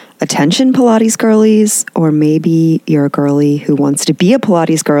Attention Pilates girlies, or maybe you're a girly who wants to be a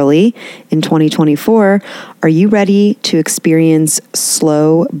Pilates girly in 2024. Are you ready to experience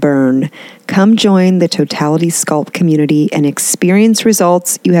slow burn? Come join the Totality Sculpt community and experience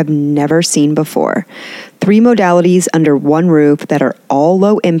results you have never seen before. 3 modalities under one roof that are all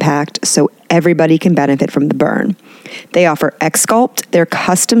low impact so everybody can benefit from the burn. They offer X-Sculpt, their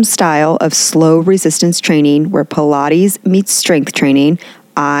custom style of slow resistance training where Pilates meets strength training.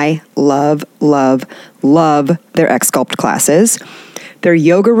 I love, love, love their X-Sculpt classes. Their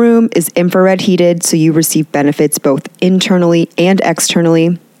yoga room is infrared heated, so you receive benefits both internally and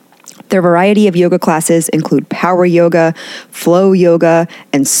externally. Their variety of yoga classes include power yoga, flow yoga,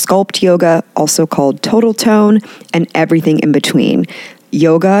 and sculpt yoga, also called total tone, and everything in between.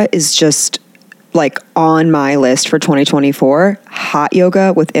 Yoga is just like on my list for 2024. Hot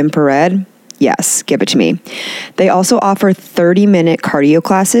yoga with infrared. Yes, give it to me. They also offer 30-minute cardio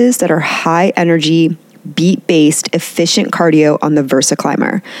classes that are high energy, beat-based, efficient cardio on the Versa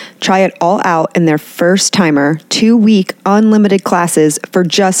Climber. Try it all out in their first timer, 2-week unlimited classes for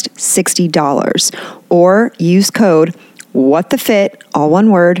just $60. Or use code WhatTheFit, all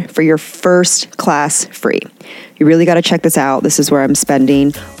one word, for your first class free. You really got to check this out. This is where I'm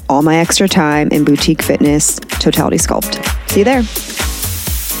spending all my extra time in boutique fitness, Totality Sculpt. See you there.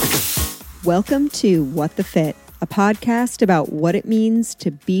 Welcome to What the Fit, a podcast about what it means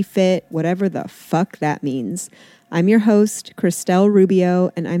to be fit, whatever the fuck that means. I'm your host, Christelle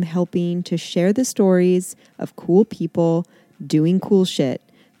Rubio, and I'm helping to share the stories of cool people doing cool shit,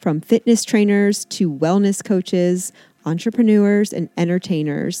 from fitness trainers to wellness coaches, entrepreneurs, and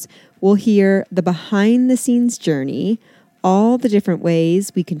entertainers. We'll hear the behind-the-scenes journey, all the different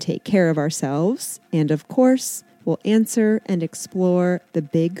ways we can take care of ourselves, and of course, we'll answer and explore the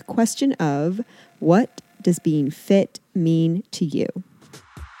big question of, what does being fit mean to you?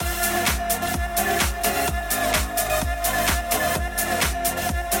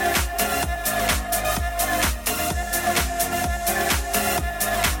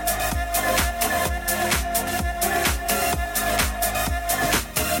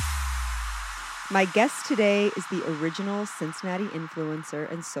 My guest today is the original Cincinnati influencer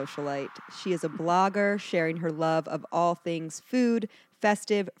and socialite. She is a blogger sharing her love of all things food,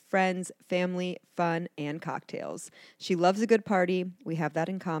 festive, friends, family, fun, and cocktails. She loves a good party, we have that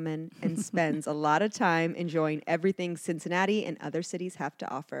in common, and spends a lot of time enjoying everything Cincinnati and other cities have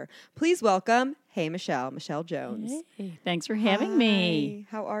to offer. Please welcome, Michelle Jones. Hey, thanks for having me.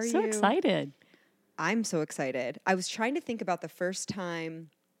 How are you? So excited. I'm so excited. I was trying to think about the first time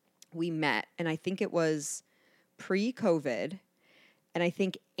we met, and I think it was pre-COVID, and I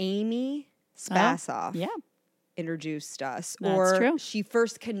think Amy Spassoff introduced us. That's true. She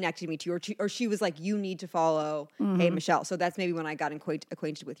first connected me to you, or she was like, you need to follow Hey Michelle. So that's maybe when I got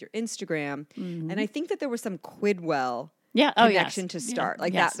acquainted with your Instagram. And I think that there was some Quidwell connection to start.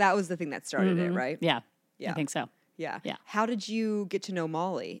 That was the thing that started it, right? Yeah, I think so. Yeah. How did you get to know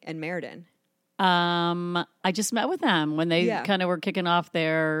Molly and Meriden? I just met with them when they kind of were kicking off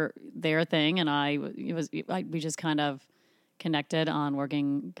their thing, and we just kind of connected on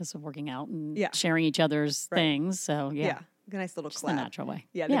working out and sharing each other's things. So a nice little collab. The natural way.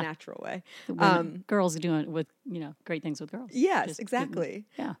 Yeah, the natural way. Girls doing with great things with girls. Yes, just exactly.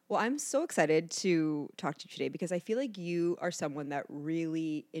 Well, I'm so excited to talk to you today because I feel like you are someone that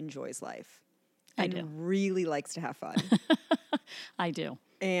really enjoys life. I do. Really likes to have fun. I do.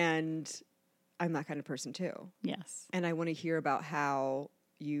 And I'm that kind of person too. Yes. And I want to hear about how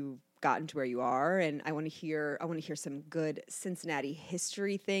you've gotten to where you are, and I want to hear some good Cincinnati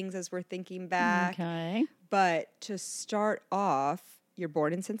history things as we're thinking back. Okay. But to start off, you're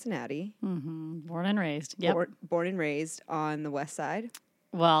born in Cincinnati. Mm-hmm. Born and raised. Yep. Born and raised on the west side.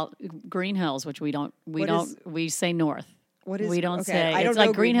 Well, Green Hills, which we say north. What is? We don't say. I don't it's know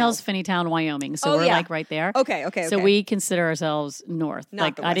like Green Hills, Finneytown, Wyoming. So we're like right there. Okay. So we consider ourselves north.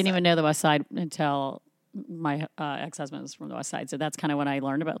 Not the west I didn't side. even know the west side until my ex-husband was from the west side. So that's kind of when I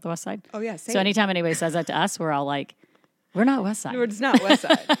learned about the west side. Oh yeah. Same. So anytime anybody says that to us, we're all like, we're not west side. No, it's not west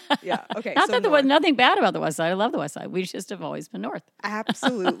side. Yeah. Okay. Not so that there was nothing bad about the west side. I love the west side. We just have always been north.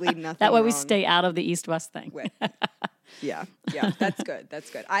 Absolutely nothing. That way we wrong stay out of the east-west thing. Yeah, that's good.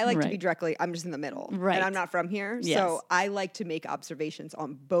 I like to be directly, I'm just in the middle. Right. And I'm not from here. Yes. So I like to make observations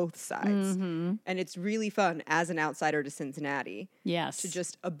on both sides. Mm-hmm. And it's really fun as an outsider to Cincinnati. Yes. To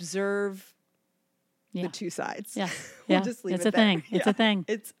just observe the two sides. Yeah. We'll just leave it's it a there. thing. It's a thing.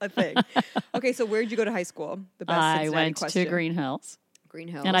 It's a thing. Okay, so where did you go to high school? The best I Cincinnati went question. to Green Hills. Green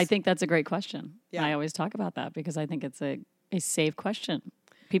Hills. And I think that's a great question. Yeah. I always talk about that because I think it's a safe question.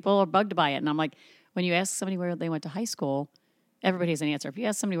 People are bugged by it. And I'm like, when you ask somebody where they went to high school, everybody has an answer. If you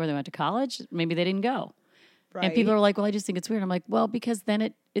ask somebody where they went to college, maybe they didn't go. Right. And people are like, well, I just think it's weird. I'm like, well, because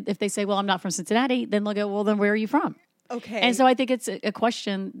then if they say, well, I'm not from Cincinnati, then they'll go, well, then where are you from? Okay. And so I think it's a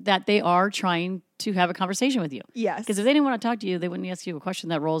question that they are trying to have a conversation with you. Yes. Because if they didn't want to talk to you, they wouldn't ask you a question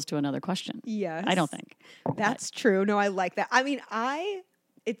that rolls to another question. Yes. I don't think. That's true. No, I like that. I mean,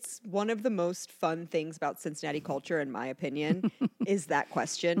 it's one of the most fun things about Cincinnati culture, in my opinion, is that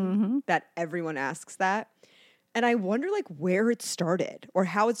question that everyone asks that. And I wonder like where it started or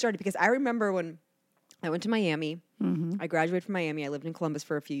how it started, because I remember when I went to Miami. I graduated from Miami. I lived in Columbus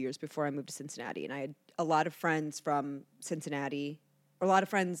for a few years before I moved to Cincinnati. And I had a lot of friends from Cincinnati, or a lot of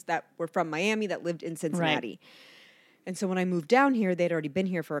friends that were from Miami that lived in Cincinnati. Right. And so when I moved down here, they'd already been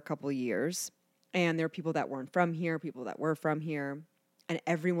here for a couple of years. And there were people that weren't from here, people that were from here. And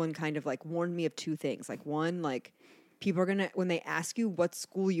everyone kind of like warned me of two things. Like one, like people are going to, when they ask you what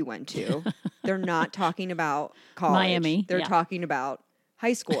school you went to, they're not talking about college. Miami. They're talking about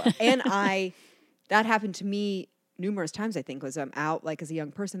high school. And that happened to me numerous times, I think, because I'm out like as a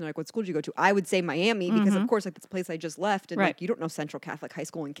young person. They're like, what school did you go to? I would say Miami because, of course, like that's a place I just left. And like, you don't know Central Catholic High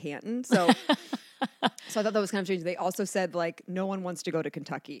School in Canton. So I thought that was kind of strange. They also said like, no one wants to go to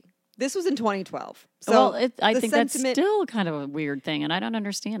Kentucky. This was in 2012. So well, I think that's still kind of a weird thing, and I don't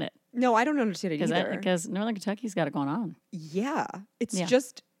understand it. No, I don't understand it either. Because Northern Kentucky's got it going on. Yeah. It's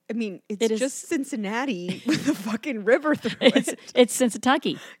just... I mean, it's just Cincinnati with a fucking river through it. It's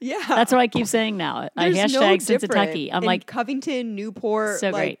Cincinnati. Yeah. That's what I keep saying now. There's I hashtag Cincinnati. I'm like Covington, Newport. So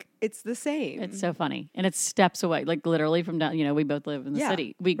like, great. It's the same. It's so funny. And it's steps away, like literally from down, we both live in the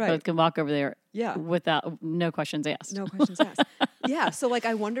city. We both can walk over there without no questions asked. No questions asked. Yeah. So like,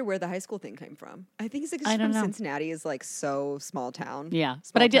 I wonder where the high school thing came from. I think it's like Cincinnati is like so small town. Yeah.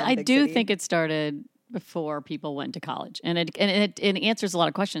 But I do think it started before people went to college. And it answers a lot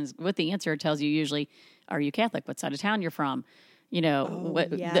of questions. With the answer, it tells you usually, are you Catholic? What side of town you're from?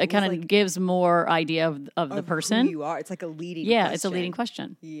 It kind of gives more idea of the person. Who you are. It's like a leading question. It's a leading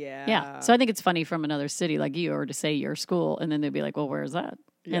question. Yeah. Yeah. So I think it's funny from another city like you, or to say your school, and then they'd be like, well, where's that?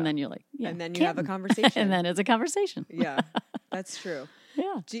 Yeah. And then you're like, and then you have a conversation. And then it's a conversation. Yeah. That's true.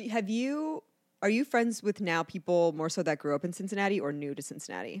 Yeah. Are you friends with now people more so that grew up in Cincinnati or new to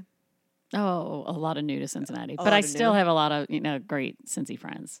Cincinnati? Oh, a lot of new to Cincinnati. But I still have a lot of, great Cincy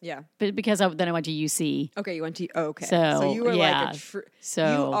friends. Yeah. But because then I went to UC. Okay, you went to, okay. So you were like you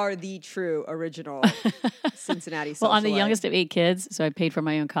are the true original Cincinnati socialite. Well, I'm the youngest of 8 kids, so I paid for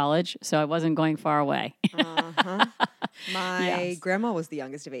my own college, so I wasn't going far away. My grandma was the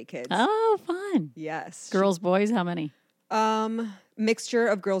youngest of 8 kids. Oh, fun. Yes. Girls, boys, how many? Mixture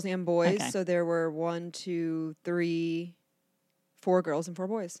of girls and boys. Okay. So there were 1, 2, 3, 4 girls and 4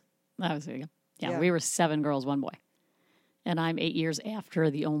 boys. That was good. Yeah, we were 7 girls, 1 boy. And I'm 8 years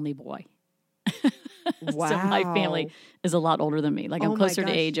after the only boy. Wow. So my family is a lot older than me. Like I'm closer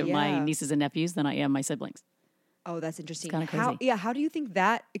to age of my nieces and nephews than I am my siblings. Oh, that's interesting. It's kind of crazy. How do you think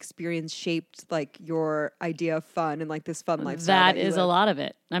that experience shaped like your idea of fun and like this fun lifestyle? That is a lot of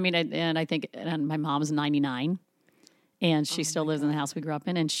it. I mean, I think my mom's 99 and she still lives in the house we grew up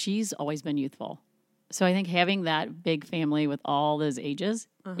in, and she's always been youthful. So I think having that big family with all those ages,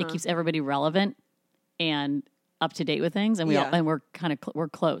 it keeps everybody relevant and up to date with things, and we're kind of we're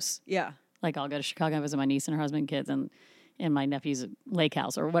close. Yeah, like I'll go to Chicago and visit my niece and her husband and kids, and my nephew's lake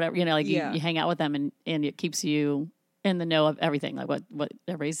house or whatever. You hang out with them, and it keeps you in the know of everything, like what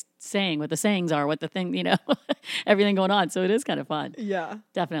everybody's saying, what the sayings are, what the thing, everything going on. So it is kind of fun. Yeah,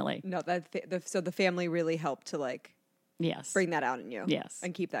 definitely. No, so the family really helped to bring that out in you. Yes,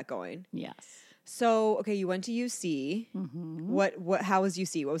 and keep that going. Yes. So, okay, you went to UC. Mm-hmm. How was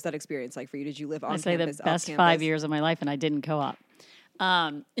UC? What was that experience like for you? Did you live on campus? I say the best 5 years of my life, and I didn't co-op.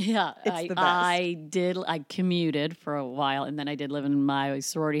 It's the best. I commuted for a while, and then I did live in my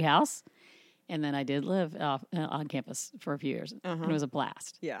sorority house, and then I did live on campus for a few years, and it was a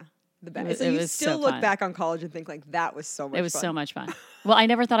blast. Yeah. The best. So you still look back on college and think like that was so much fun. It was so much fun. Well, I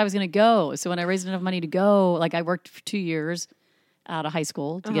never thought I was going to go. So when I raised enough money to go, like I worked for 2 years out of high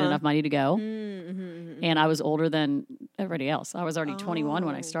school to get enough money to go. And I was older than everybody else. I was already 21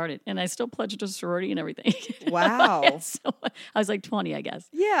 when I started, and I still pledged to sorority and everything. Wow. I was like 20, I guess.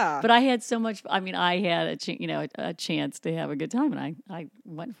 Yeah. But I had so much, I had a chance to have a good time, and I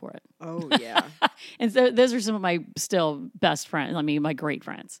went for it. Oh, yeah. And so those are some of my still best friends. My great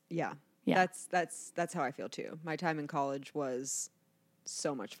friends. Yeah. Yeah. That's how I feel too. My time in college was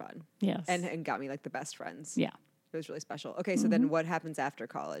so much fun. Yes. And got me like the best friends. Yeah. It was really special. Okay, so then what happens after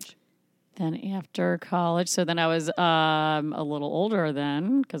college? Then after college, so then I was a little older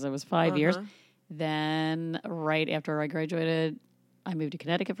then because I was 5 years. Then right after I graduated, I moved to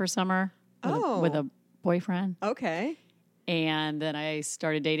Connecticut for summer with a boyfriend. Okay. And then I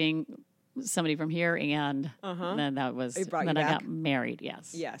started dating somebody from here, and then I got married.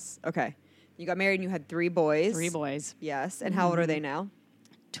 Yes. Yes. Okay. You got married and you had 3 boys. 3 boys. Yes. And how old are they now?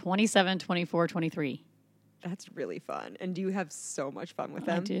 27, 24, 23. That's really fun. And do you have so much fun with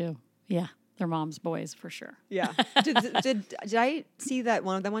them? I do. Yeah. They're mom's boys for sure. Yeah. Did I see that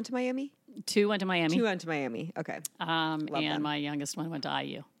one of them went to Miami? 2 went to Miami. 2 went to Miami. Okay. And them. My youngest one went to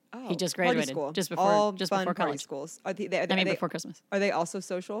IU. Oh, he just graduated school. just before All just fun before party college. Schools. Before Christmas. Are they also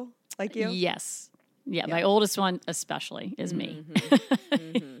social like you? Yes. Yeah, my oldest one especially is me.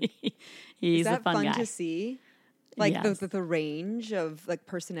 He's is that a fun guy. To see? Like yes. the range of like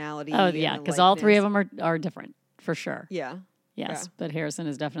personality. Oh yeah, because all 3 of them are different for sure. Yeah. Yes, but Harrison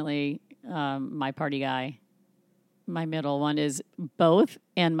is definitely my party guy. My middle one is both,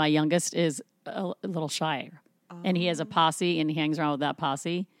 and my youngest is a little shyer. And he has a posse, and he hangs around with that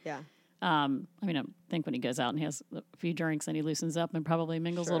posse. Yeah. I think when he goes out and he has a few drinks, and he loosens up and probably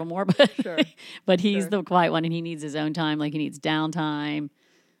mingles a little more. But but he's the quiet one, and he needs his own time. Like he needs downtime.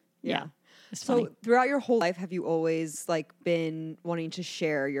 Yeah. So throughout your whole life, have you always like been wanting to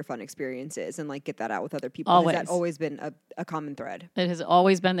share your fun experiences and like get that out with other people? Always. Has that always been a common thread? It has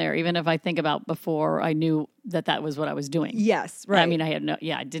always been there. Even if I think about before I knew that was what I was doing. Yes. Right. I mean,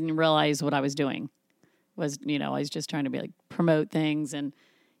 I didn't realize what I was doing was, I was just trying to be like promote things and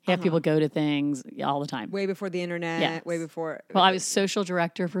have people go to things all the time. Way before the internet. Yes. Way before. Well, I was social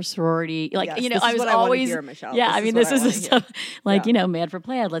director for sorority. Like, yes, I was always. Hear, Michelle. Yeah, this is the stuff. Like, Mad for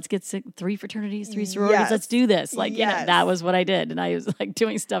Plaid. Let's get 3 fraternities, 3 sororities. Yes. Let's do this. Like, that was what I did. And I was like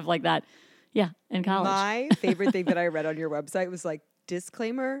doing stuff like that. Yeah, in college. My favorite thing that I read on your website was like,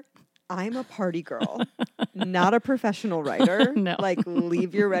 disclaimer, I'm a party girl, not a professional writer. No. Like,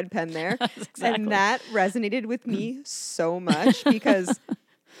 leave your red pen there. Exactly. And that resonated with me so much because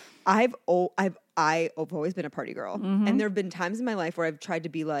I've always been a party girl. And there have been times in my life where I've tried to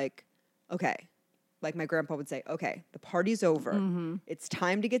be like, okay, like my grandpa would say, okay, the party's over. It's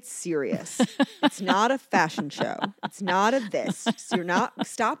time to get serious. It's not a fashion show. It's not a this. So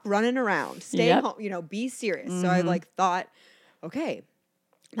stop running around. Stay home, be serious. So I like thought, okay,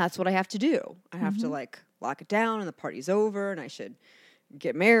 that's what I have to do. I have to like lock it down and the party's over and I should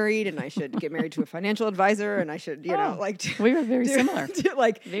get married and I should get married to a financial advisor and I should, we were very similar.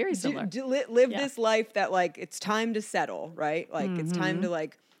 Very similar. Live this life that like it's time to settle, right? Like it's time to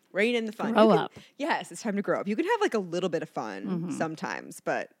like rein in the fun. Grow up. Yes, it's time to grow up. You can have like a little bit of fun sometimes,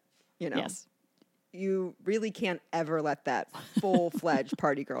 but you really can't ever let that full-fledged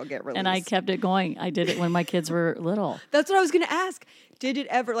party girl get released. And I kept it going. I did it when my kids were little. That's what I was going to ask. Did it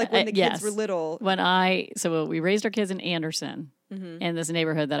ever, like when the kids were little? So we raised our kids in Anderson, in this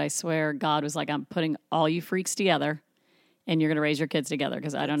neighborhood that I swear God was like, I'm putting all you freaks together and you're going to raise your kids together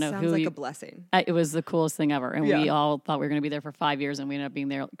because I don't know who. Sounds like a blessing. It was the coolest thing ever. And we all thought we were going to be there for 5 years and we ended up being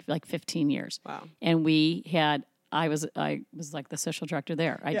there like 15 years. Wow. And I was like the social director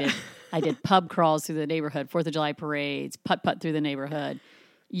there. I did pub crawls through the neighborhood, 4th of July parades, putt through the neighborhood,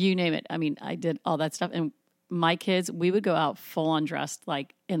 you name it. I mean, I did all that stuff. And my kids, we would go out full on dressed,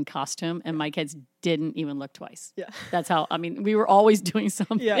 like in costume, and my kids didn't even look twice. Yeah. That's how, we were always doing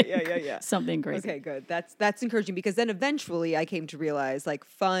something. Yeah. Something crazy. Okay, good. That's encouraging because then eventually I came to realize like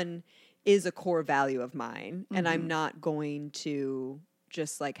fun is a core value of mine and I'm not going to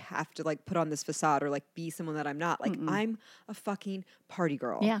just like have to like put on this facade or like be someone that I'm not. Like I'm a fucking party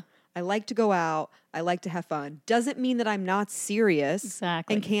girl. Yeah. I like to go out. I like to have fun. Doesn't mean that I'm not serious.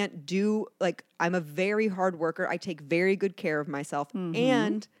 Exactly. And can't do like I'm a very hard worker. I take very good care of myself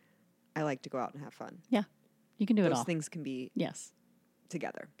and I like to go out and have fun. Yeah. You can do it all. Those things can be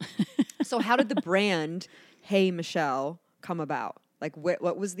together. So how did the brand Hey Michelle come about? Like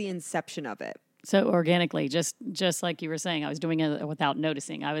what was the inception of it? So organically, just like you were saying, I was doing it without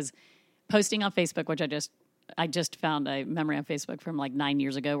noticing. I was posting on Facebook, which I just found a memory on Facebook from like 9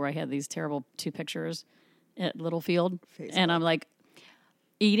 years ago where I had these terrible 2 pictures at Littlefield. Facebook. And I'm like,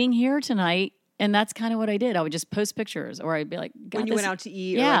 eating here tonight. And that's kind of what I did. I would just post pictures or I'd be like, when you went out to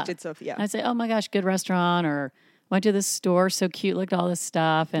eat or like did stuff. Yeah. I'd say, oh my gosh, good restaurant, or went to this store. So cute. Looked at all this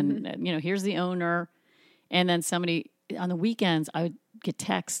stuff. And here's the owner. And then somebody on the weekends, I would get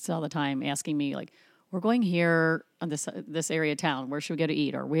texts all the time asking me like, we're going here on this area of town. Where should we go to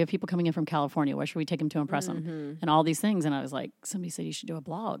eat? Or we have people coming in from California. Where should we take them to impress them? And all these things. And I was like, somebody said you should do a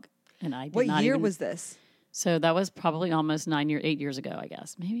blog. And I did What not year even, was this? So that was probably almost 8 years ago, I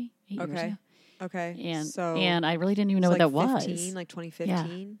guess. Maybe 8 years ago. Okay. And I really didn't even know what that was. Like 2015?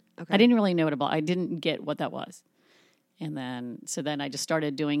 Yeah. Okay. I didn't really know what a blog. I didn't get what that was. And then I just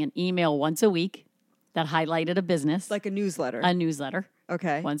started doing an email once a week that highlighted a business. Like a newsletter. A newsletter.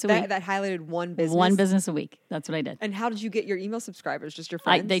 Okay. Once a week. That highlighted one business? One business a week. That's what I did. And how did you get your email subscribers? Just your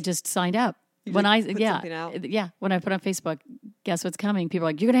friends? They just signed up. You when I put something out? Yeah. When I put on Facebook, guess what's coming? People are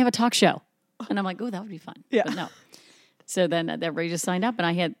like, you're going to have a talk show. And I'm like, oh, that would be fun. Yeah. But no. So then everybody just signed up, and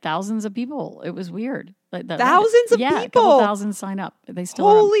I had thousands of people. It was weird. Thousands of people? Yeah, a couple thousand sign up. They still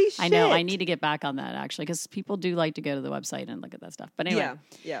Holy shit. I know. I need to get back on that, actually, because people do like to go to the website and look at that stuff. But anyway.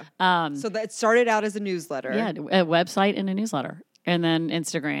 Yeah. So that started out as a newsletter. Yeah, a website and a newsletter. And then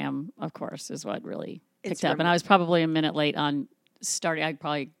Instagram, of course, is what really picked up. And I was probably a minute late on starting. I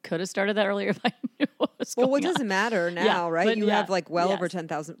probably could have started that earlier if I knew what was going on. Well, it doesn't matter now, right? You have like over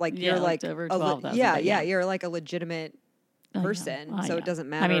 10,000. Like you're like over 12,000. Yeah, you're like a legitimate person, so it doesn't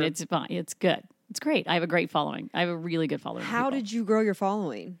matter. I mean, it's fine. It's good. It's great. I have a great following. I have a really good following. How did you grow your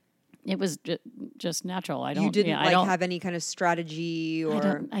following? It was just natural. You didn't have any kind of strategy,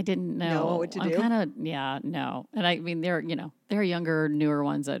 or I didn't know what to do. No. And I mean, there are younger, newer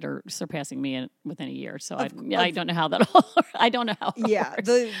ones that are surpassing me within a year. So I don't know how that all. I don't know how. Yeah,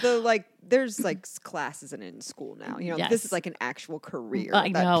 the like there's like classes in school now. You know, yes. This is like an actual career. I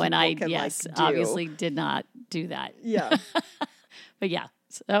know, and I do. obviously did not do that. Yeah, but yeah,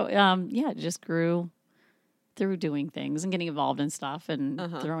 so it just grew through doing things and getting involved in stuff and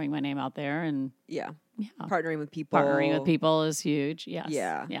throwing my name out there and partnering with people. Partnering with people is huge. Yes.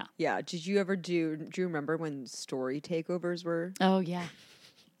 Yeah. Did you ever do you remember when story takeovers were? Oh yeah.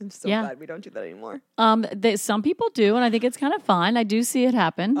 I'm so glad we don't do that anymore. Some people do, and I think it's kind of fun. I do see it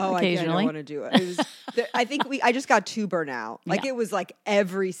happen occasionally. I don't want to do it. I think I just got too burnt out. Like it was like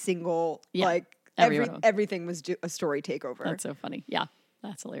every single everything was a story takeover. That's so funny. Yeah.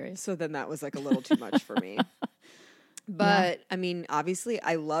 That's hilarious. So then that was like a little too much for me. But I mean, obviously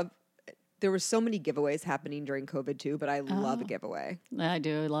there were so many giveaways happening during COVID too, but I love a giveaway. I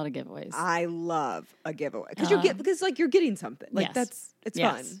do a lot of giveaways. I love a giveaway because you're getting something. Like it's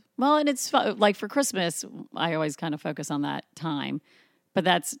fun. Well, and it's fun. Like for Christmas, I always kind of focus on that time. But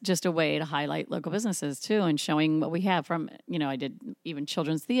that's just a way to highlight local businesses too, and showing what we have from, I did even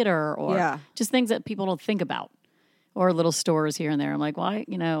children's theater or just things that people don't think about. Or little stores here and there. I'm like, why?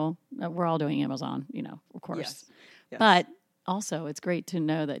 We're all doing Amazon, of course. Yes. But also, it's great to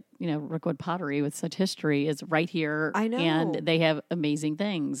know that, Rookwood Pottery with such history is right here. I know. And they have amazing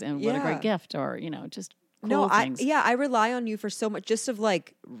things. And what a great gift or, just cool things. I rely on you for so much, just of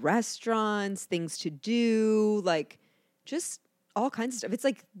like restaurants, things to do, like just all kinds of stuff. It's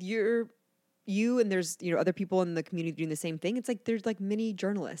like you and there's other people in the community doing the same thing. It's like there's like mini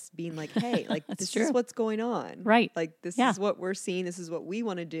journalists being like, hey, like this is what's going on, right? Like this is what we're seeing. This is what we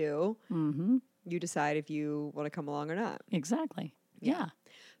want to do. Mm-hmm. You decide if you want to come along or not. Exactly. Yeah.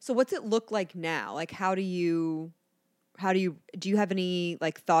 So what's it look like now? Like do you have any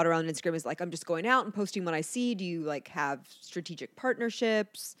like thought around Instagram? Is like I'm just going out and posting what I see? Do you like have strategic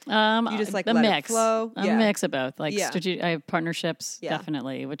partnerships? You just like let it flow? A mix of both. Like strategic, I have partnerships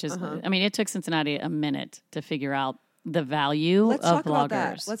definitely, which is I mean, it took Cincinnati a minute to figure out the value of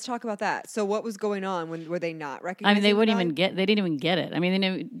bloggers. Let's talk about that. So what was going on when were they not recognizing? I mean, they didn't even get it. I mean,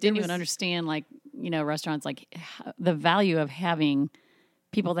 they didn't even understand like, restaurants like the value of having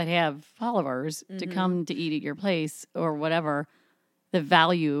people that have followers to come to eat at your place or whatever, the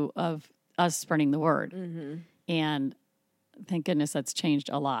value of us spreading the word. Mm-hmm. And thank goodness that's changed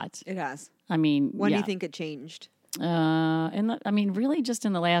a lot. It has. I mean, when do you think it changed? Really just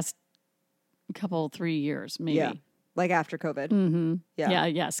in the last 3 years, maybe. Yeah. Like after COVID. Mm-hmm. Yeah.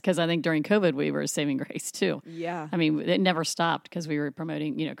 Yes. Because I think during COVID we were saving grace too. Yeah. I mean, it never stopped because we were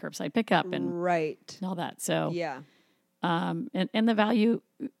promoting, curbside pickup and all that. So yeah. And the value,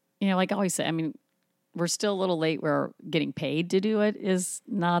 like I always say, I mean, we're still a little late where getting paid to do it is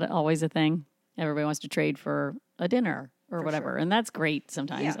not always a thing. Everybody wants to trade for a dinner or whatever. Sure. And that's great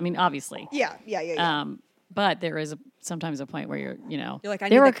sometimes. Yeah. I mean, obviously. Yeah. But there is sometimes a point where you're like, I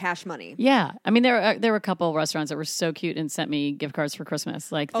need the cash money. Yeah. I mean, there were a couple of restaurants that were so cute and sent me gift cards for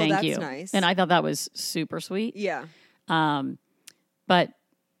Christmas. Like, thank you. Nice. And I thought that was super sweet. Yeah. But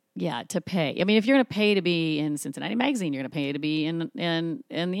yeah, to pay. I mean, if you're going to pay to be in Cincinnati Magazine, you're going to pay to be in the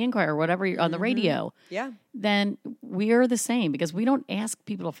Inquirer or whatever, on the radio. Yeah. Then we're the same because we don't ask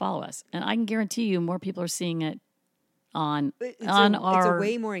people to follow us. And I can guarantee you more people are seeing it it's a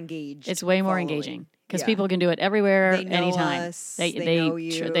way more engaged. It's way more engaging because people can do it everywhere, they know anytime. Us, they know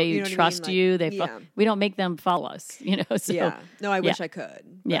you. They trust you. We don't make them follow us, So, yeah. No, I wish I could.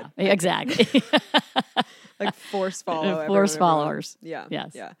 Yeah, exactly. Like force follow. Force followers. Yeah.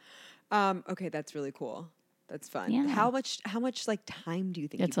 Yes. Yeah. Okay, that's really cool. That's fun. Yeah. How much like time do you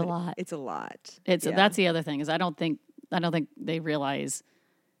think it's a lot? It's a lot. That's the other thing is I don't think they realize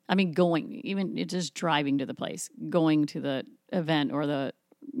I mean, even just driving to the place, going to the event or the,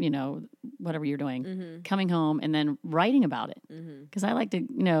 whatever you're doing, coming home and then writing about it. Because I like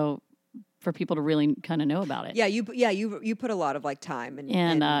to, for people to really kind of know about it. Yeah, you put a lot of like time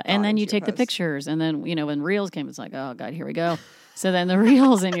and then you take the pictures, and then when reels came, it's like, oh god, here we go. So then the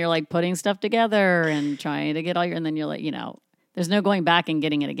reels, and you're like putting stuff together and trying to get all and then you're like, there's no going back and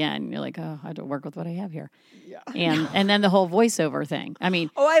getting it again. You're like, oh, I have to work with what I have here. Yeah. And then the whole voiceover thing. I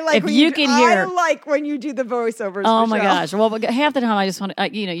mean, I like I like when you do the voiceovers. Oh my gosh! Well, half the time I just want to,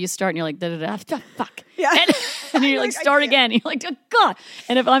 you start and you're like, fuck. Yeah. And you're like, start again. You're like, oh god.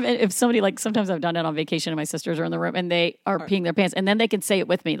 And if somebody, like, sometimes I've done it on vacation and my sisters are in the room and they are peeing their pants, and then they can say it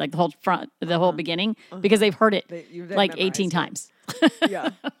with me, like the whole whole beginning, because they've heard it like 18 times. Yeah.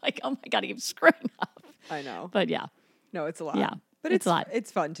 Like, oh my god, I keep screwing up. I know. But yeah. No, it's a lot. Yeah. But it's a lot.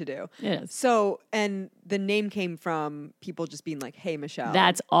 It's fun to do. It is. So, and the name came from people just being like, hey, Michelle.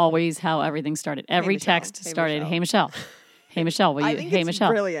 That's always how everything started. Every text started, hey, Michelle. Hey, Michelle. Will you? I think hey, it's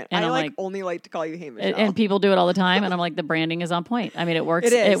Michelle. Brilliant. And I only like to call you Hey, Michelle. And people do it all the time. And I'm like, the branding is on point. I mean, it works.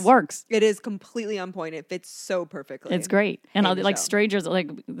 It is. It works. It is completely on point. It fits so perfectly. It's great. And I'll, like, strangers,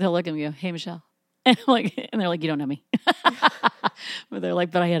 like, they'll look at me and go, hey, Michelle. And they're like, you don't know me. But they're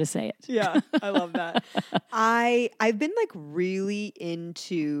like, but I had to say it. Yeah, I love that. I've been like really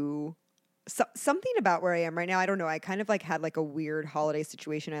into something about where I am right now. I don't know. I kind of like had like a weird holiday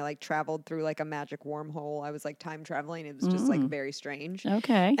situation. I like traveled through like a magic wormhole. I was like time traveling. It was just like very strange.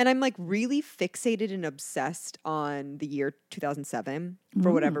 Okay. And I'm like really fixated and obsessed on the year 2007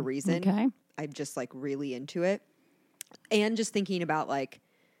 for whatever reason. Okay. I'm just like really into it. And just thinking about like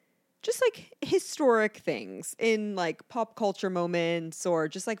historic things in like pop culture moments or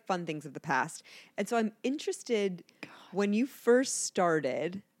just like fun things of the past. And so I'm interested, when you first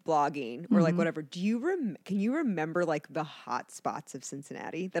started blogging or like whatever, can you remember like the hot spots of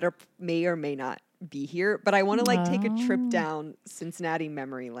Cincinnati that may or may not be here? But I want to like take a trip down Cincinnati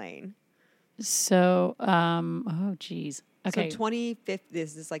memory lane. So, oh geez. Okay. So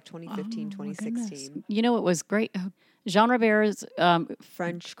this is like 2015, 2016. You know, it was great. Jean Robert's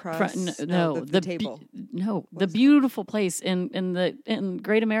French crust. The table. The beautiful place in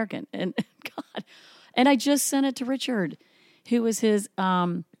Great American. And God, and I just sent it to Richard, who was his.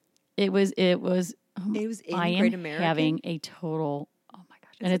 It was in Great American. Having a total. Oh my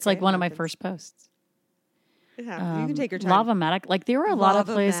gosh! And it's like one of my first posts. You can take your time. Lava-matic. Like, there were a lot of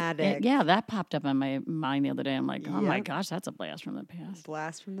places. Yeah, that popped up in my mind the other day. I'm like, oh my gosh, that's a blast from the past.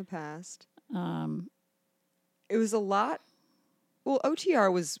 Blast from the past. It was a lot. Well,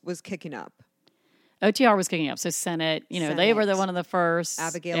 OTR was kicking up. OTR was kicking up. So Senate, they were one of the first.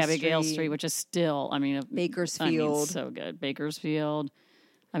 Abigail Street, which is still, I mean, Bakersfield. So good. Bakersfield.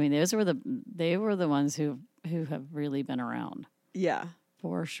 I mean, they were the ones who have really been around. Yeah,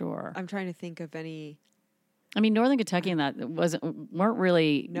 for sure. I'm trying to think of any. I mean, Northern Kentucky and that weren't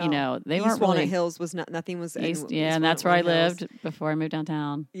really, they East weren't Walnut really. Hills was nothing was. East, and that's where I lived before I moved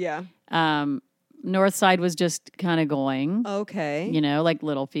downtown. Yeah. North Side was just kind of going. Okay. Like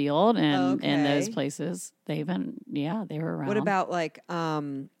Littlefield and those places. They were around. What about like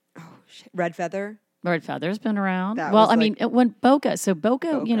Red Feather? Red Feather's been around. I mean, when Boca,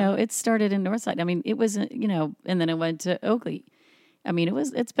 it started in North Side. I mean, it was, and then it went to Oakley. I mean,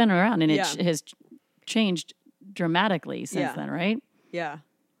 it's been around, and it has changed dramatically since then, right? Yeah.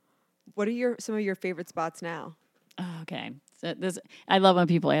 What are some of your favorite spots now? Okay. So I love when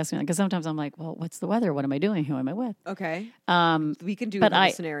people ask me that, because sometimes I'm like, well, what's the weather? What am I doing? Who am I with? Okay. We can do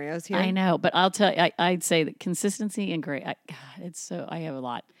other scenarios here. I know, but I'll tell you, I'd say that consistency and great. I have a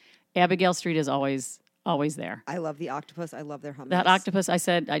lot. Abigail Street is always there. I love the octopus. I love their hummus. That octopus, I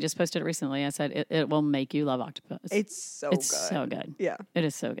just posted it recently. I said, it will make you love octopus. It's so good. Yeah. It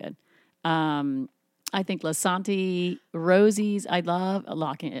is so good. I think Lasanti, Rosie's, I love the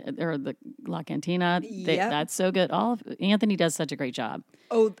La Cantina. That's so good. Anthony does such a great job.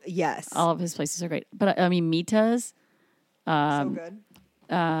 Oh, yes. All of his places are great. But I mean, Mita's. So good.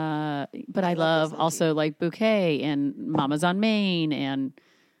 But I love also like Bouquet and Mama's on Main and,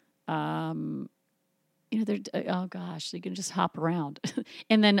 oh gosh, you can just hop around.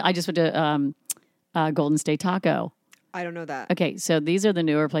 And then I just went to Golden State Taco. I don't know that. Okay, so these are the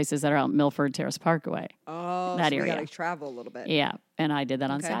newer places that are out Milford Terrace Parkway. Oh, that so area. You got to travel a little bit. Yeah, and I did that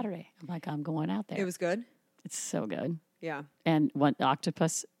on Saturday. I'm like, I'm going out there. It was good? It's so good. Yeah. And one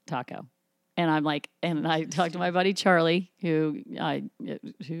octopus taco. And I'm like, and I talked to my buddy Charlie, who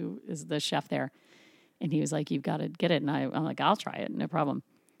is the chef there. And he was like, you've got to get it. And I'm like, I'll try it, no problem.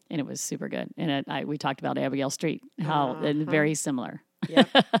 And it was super good. And we talked about Abigail Street, how very similar. Yep.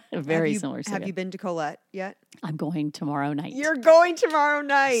 Very similar. Have you been to Colette yet? I'm going tomorrow night. You're going tomorrow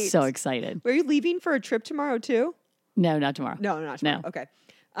night. So excited. Are you leaving for a trip tomorrow too? No, not tomorrow. No, not tomorrow. No.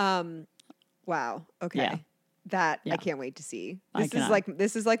 Okay. Wow. Okay. Yeah. That I can't wait to see. I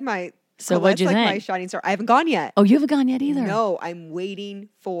This is like my So what'd you think? My shining star. I haven't gone yet. Oh, you haven't gone yet either? No, I'm waiting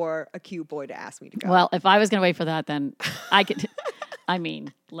for a cute boy to ask me to go. Well, if I was going to wait for that, then I could. I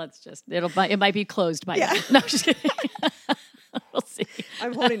mean, it might be closed by now. No, I'm just kidding. We'll see.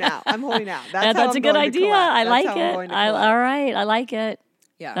 I'm holding out. That's a good idea. I like it. All right. I like it.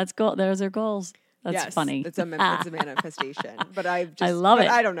 Yeah. Those are goals. That's funny. It's a manifestation. But I love it.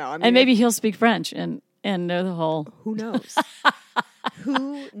 I don't know. I mean, and maybe he'll speak French and know the whole. Who knows?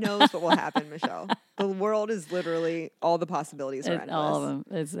 Who knows what will happen, Michelle? The world is literally all the possibilities are endless. All of them.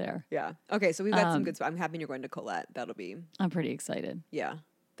 It's there. Yeah. Okay. So we've got some good stuff. I'm happy you're going to Colette. I'm pretty excited. Yeah.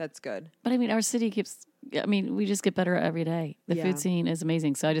 That's good. But I mean, our city we just get better every day. The food scene is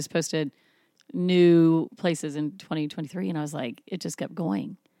amazing. So I just posted new places in 2023 and I was like, it just kept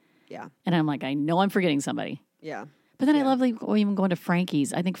going. Yeah. And I'm like, I know I'm forgetting somebody. Yeah. But then I love even going to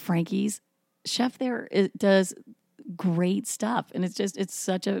Frankie's. I think Frankie's chef there does great stuff. And it's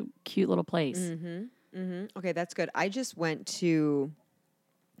such a cute little place. Mm-hmm. Mm-hmm. Okay, that's good. I just went to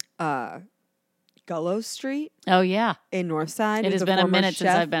Gullo Street. Oh, yeah. In Northside. It has been a minute since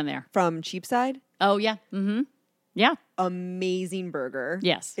I've been there. From Cheapside. Oh, yeah. Mm-hmm. Yeah. Amazing burger.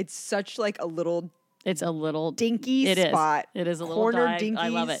 Yes. It's such like a little... It's a little... dinky spot. It is a little corner dinky I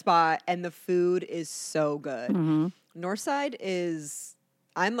love it. spot. And the food is so good. Mm-hmm. Northside is...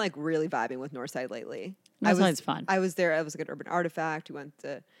 I'm like really vibing with Northside lately. Northside's fun. I was there. I was like at Urban Artifact. We went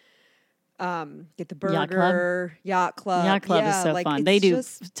to get the burger. Yacht Club. Yacht Club is so fun. They do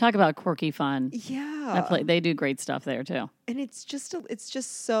talk about quirky fun. Yeah. They do great stuff there too. And it's just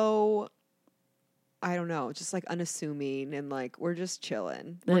so, I don't know, just like unassuming and like we're just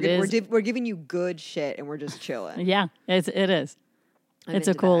chilling. We're giving you good shit and we're just chilling. Yeah, it is. It's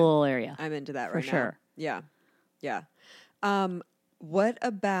a cool little area. I'm into that for right now. sure. Yeah. Yeah. What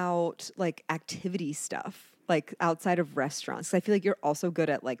about like activity stuff, like outside of restaurants? 'Cause I feel like you're also good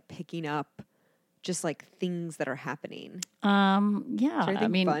at like picking up just like things that are happening. Yeah. Is there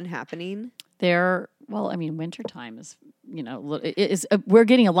anything fun happening? Wintertime is, we're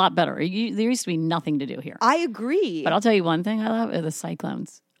getting a lot better. There used to be nothing to do here. I agree. But I'll tell you one thing I love are the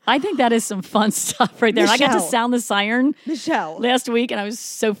cyclones. I think that is some fun stuff right there. Michelle, I got to sound the siren last week, and I was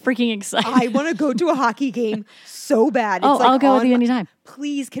so freaking excited. I want to go to a hockey game so bad. I'll go with you anytime.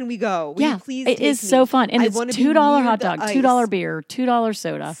 Please, can we go? Will you please it is so fun. And it's $2 hot dog, $2 beer, $2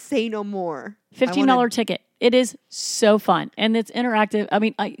 soda. Say no more. $15 ticket. It is so fun. And it's interactive. I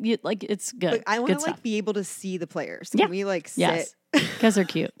mean, it's good. Like, I want to be able to see the players. Can we sit? Yes, because they're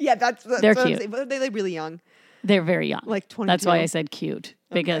cute. Yeah, they're cute. But they're like really young. They're very young. Like 22. That's why I said cute.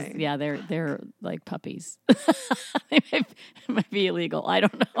 Because, they're like puppies. It might be illegal. I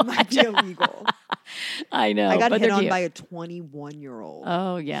don't know. It might be illegal. I know. I got hit on cute. by a 21-year-old.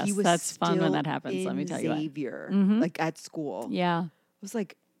 Oh, yes. That's fun when that happens. Let me tell you Xavier, what. like at school. Yeah. I was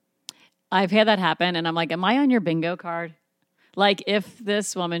like... I've had that happen, and I'm like, am I on your bingo card? Like, if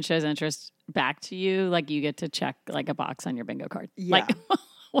this woman shows interest back to you, like, you get to check, like, a box on your bingo card. Yeah. Like,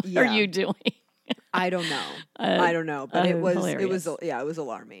 what are you doing? I don't know. I don't know. But it was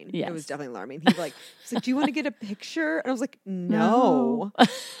alarming. Yes. It was definitely alarming. He's like, do you want to get a picture? And I was like, no.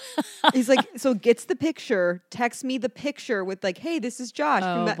 He's like, so gets the picture, texts me the picture with like, hey, this is Josh.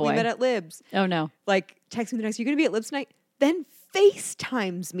 We met at Libs. Oh, no. Like, text me the next, you're going to be at Libs tonight? Then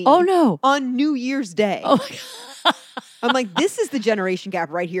FaceTimes me. Oh, no. On New Year's Day. Oh, my God. I'm like, this is the generation gap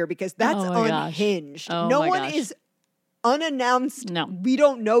right here because that's unhinged. Oh, no one is unannounced. No. We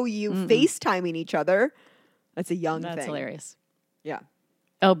don't know you. FaceTiming each other. That's a young thing. That's hilarious. Yeah.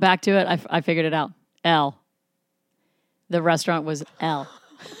 Oh, back to it. I figured it out. L. The restaurant was L.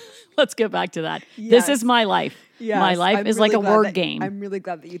 Let's get back to that. Yes. This is my life. Yes. My life is really like a word game. I'm really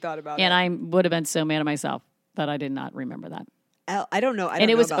glad that you thought about it. And I would have been so mad at myself that I did not remember that. I don't know.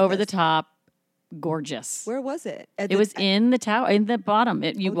 And it was over the top, gorgeous. Where was it? It was in the tower, in the bottom.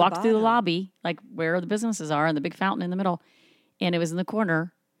 You walked through the lobby, like where the businesses are, and the big fountain in the middle. And it was in the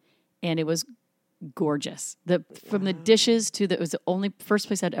corner, and it was gorgeous. From the dishes to it was the only first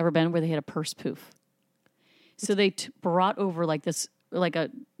place I'd ever been where they had a purse poof. So they brought over like this, like a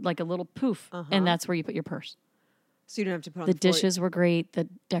little poof, and that's where you put your purse. So you don't have to put on the dishes were great. The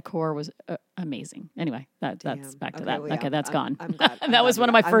decor was amazing. Anyway, that's back to that. Well, okay, that's gone. I'm glad. That was one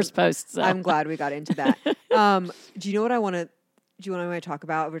of my first posts. So. I'm glad we got into that. Do you know what I want to? Do you want to talk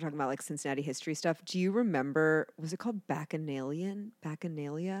about? We're talking about like Cincinnati history stuff. Do you remember? Was it called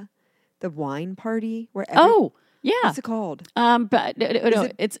Bacchanalia? The wine party where Yeah. What's it called? But no,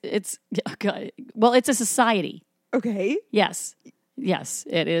 it's well, it's a society. Okay. Yes. Yes,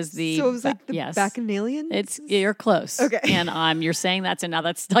 it is the. So it was like the Bacchanalians? You're close. Okay. And you're saying that, and now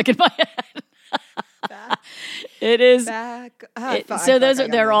that's stuck in my head. It is. So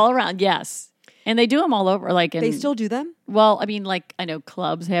they're all around. Yes. And they do them all over. They still do them? Well, I mean, I know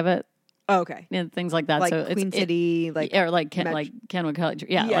clubs have it. Oh, okay. And things like that. Like so Queen City, Kenwood College.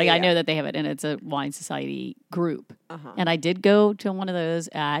 Yeah, I know that they have it, and it's a wine society group. Uh-huh. And I did go to one of those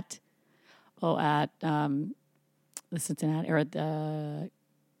at the Cincinnati, or at the,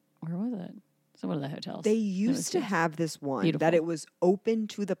 where was it? So one of the hotels. They used to have this one that it was open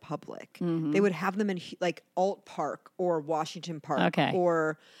to the public. Mm-hmm. They would have them in Alt Park or Washington Park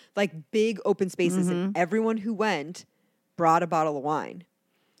or big open spaces. Mm-hmm. And everyone who went brought a bottle of wine.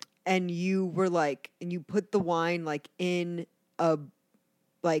 And you were and you put the wine in a,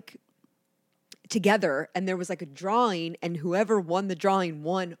 together, and there was a drawing, and whoever won the drawing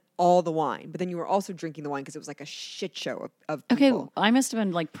won all the wine. But then you were also drinking the wine because it was a shit show of people. Okay, I must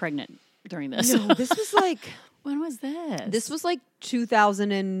have been pregnant during this. No, this was when was this? This was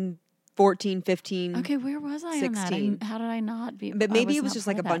 2014, 15. Okay, where was I 16. On that? How did I not be? But maybe it was just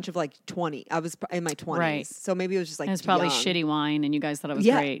a bunch of 20. I was in my 20s. Right. So maybe it was just it was probably shitty wine, and you guys thought it was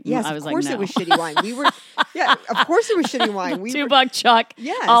great. Yes, I was of course no. it was shitty wine. We were, of course it was shitty wine. $2 Chuck,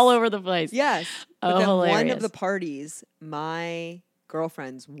 all over the place. Yes. But then hilarious. One of the parties, my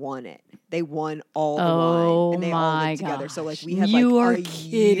girlfriends won it. They won all the wine, and they all lived together. So we had a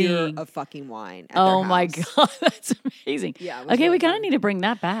year of fucking wine at their house. My God, that's amazing. Yeah. Okay, we kind of need to bring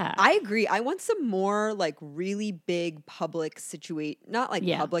that back. I agree. I want some more really big public not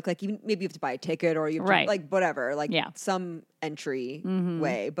public, even maybe you have to buy a ticket or you have to whatever, some entry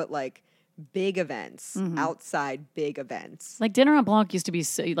way, but big events, outside big events. Dinner on Blanc used to be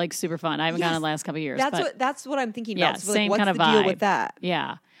super fun. I haven't gone in the last couple of years. That's what I'm thinking about. So same what's kind of the vibe. deal with that?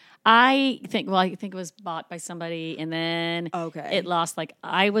 Yeah. I think it was bought by somebody, and then it lost.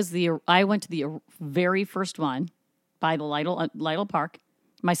 I went to the very first one by the Lytle Park.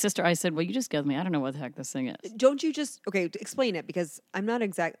 My sister, I said, well, you just go with me. I don't know what the heck this thing is. Don't you just, explain it, because I'm not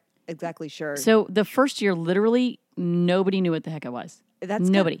exactly sure. So the first year, literally, nobody knew what the heck it was. That's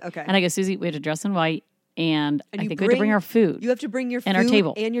nobody. Good. Okay. And I go, Susie, we had to dress in white, and I think we had to bring our food. You have to bring your food and our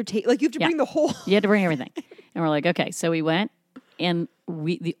table. And your table. You have to bring the whole. You had to bring everything. And we're like, okay. So we went, and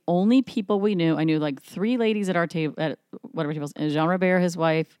the only people we knew, I knew 3 ladies at our table, at whatever tables, and Jean Robert, his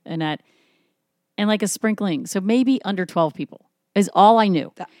wife, Annette, and a sprinkling. So maybe under 12 people is all I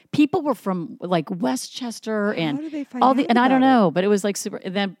knew. People were from Westchester and how did they find all the, out and I don't know, it? But it was super.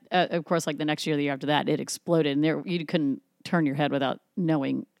 And then of course, the next year, the year after that, it exploded, and you couldn't turn your head without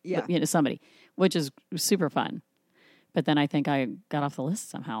knowing, somebody, which is super fun. But then I think I got off the list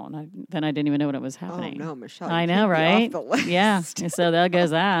somehow, and then I didn't even know what it was happening. Oh no, Michelle! I know, right? Off the list. Yeah. So there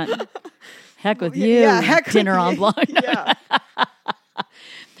goes that. Heck with you, dinner on Blanc. Yeah.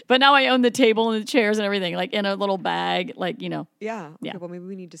 But now I own the table and the chairs and everything, in a little bag, Yeah. Okay, yeah. well, maybe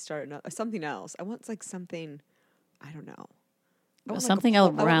we need to start something else. I want something. I don't know. I want something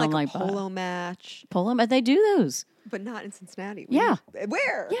around a polo match. Polo match. They do those, but not in Cincinnati. Yeah.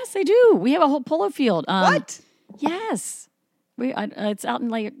 Where? Yes, they do. We have a whole polo field. What? Yes. It's out in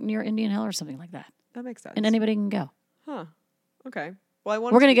near Indian Hill or something like that. That makes sense. And anybody can go. Huh. Okay. Well,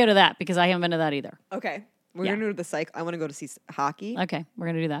 we're going to go to that because I haven't been to that either. Okay. We're going to go to the cycle. I want to go to see hockey. Okay. We're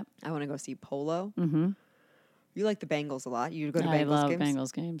going to do that. I want to go see polo. Mm-hmm. You like the Bengals a lot. You go to Bengals games? I love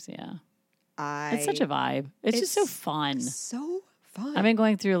Bengals games, yeah. It's such a vibe. It's just so fun. So fun. I've been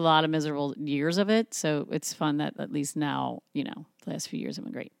going through a lot of miserable years of it, so it's fun that at least now, the last few years have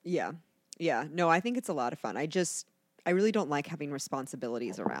been great. Yeah. Yeah. No, I think it's a lot of fun. I really don't like having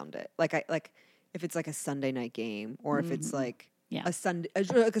responsibilities around it. If it's a Sunday night game, or if it's a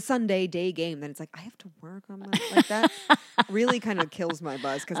Sunday day game, then it's I have to work on my that really kind of kills my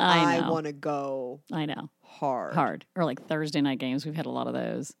buzz because I want to go. I know hard or Thursday night games. We've had a lot of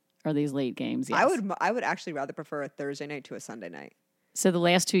those, or these late games. Yes. I would actually rather prefer a Thursday night to a Sunday night. So the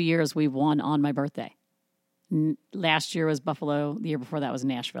last 2 years we've won on my birthday. Last year was Buffalo. The year before that was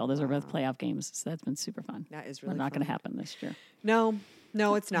Nashville. Those are both playoff games, so that's been super fun. That is really not going to happen this year. No,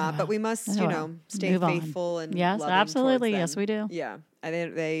 it's not. But we must, stay faithful and yes, loving absolutely. Towards them. Yes, we do. Yeah,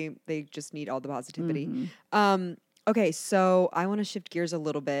 they just need all the positivity. Mm-hmm. Okay, so I want to shift gears a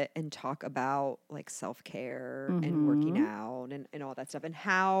little bit and talk about self-care and working out and all that stuff, and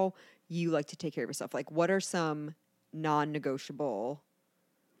how you like to take care of yourself. What are some non-negotiable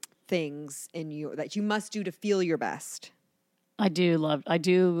things in you that you must do to feel your best? I do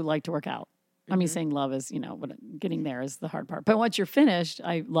like to work out. I mean, saying love is, getting there is the hard part. But once you're finished,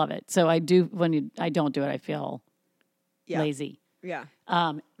 I love it. So I do, when I don't do it, I feel lazy. Yeah.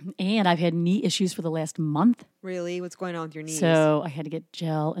 And I've had knee issues for the last month. Really? What's going on with your knees? So I had to get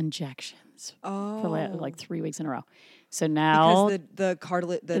gel injections for like 3 weeks in a row. So now because the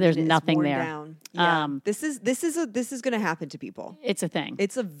cartilage, there's nothing worn there. Down. Yeah. This is going to happen to people. It's a thing.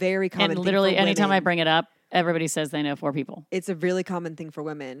 It's a very common thing. And literally, for anytime women. I bring it up, everybody says they know 4 people. It's a really common thing for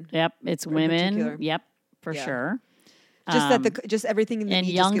women. Yep, it's women. Yep, for sure. Just everything in the and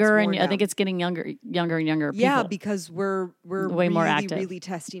knee younger, just gets worn and down. I think it's getting younger and younger. Yeah, people. because we're way really, more active. really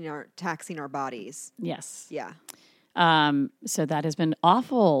taxing our bodies. Yes. Yeah. So that has been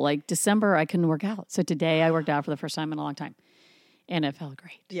awful. Like December, I couldn't work out. So today I worked out for the first time in a long time, and it felt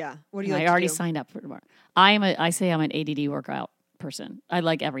great. Yeah. What do you? Like I already signed up for tomorrow. I say I'm an ADD workout person. I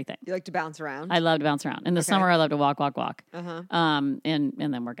like everything. You like to bounce around? I love to bounce around. In the summer, I love to walk. Uh-huh. And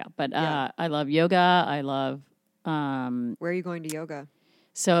then work out. But I love yoga. I love. Where are you going to yoga?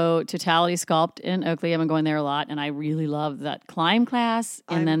 So Totality Sculpt in Oakley, I've been going there a lot, and I really love that climb class.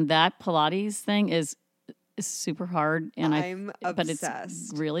 And then that Pilates thing is super hard, and I'm obsessed. But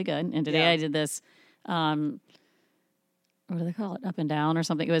it's really good. And today I did this. What do they call it? Up and down or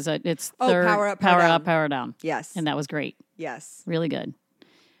something? It's power up, power down. Yes, and that was great. Yes, really good.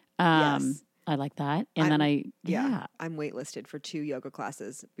 Yes. I like that. And then I'm waitlisted for 2 yoga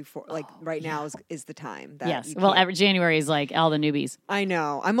classes before. Like right now is the time. That yes. Well, January is like all the newbies. I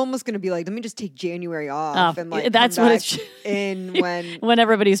know. I'm almost going to be like, let me just take January off and like that's come what back it's when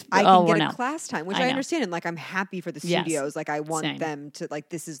everybody's I can get a out. class time, which I understand. And like I'm happy for the studios. Yes. Like I want them to like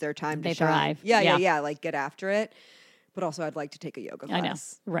this is their time to shine. Thrive. Yeah. Like get after it. But also, I'd like to take a yoga class. I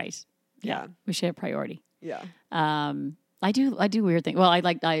know. Right. Yeah. We should have priority. Yeah. I do weird things. Well,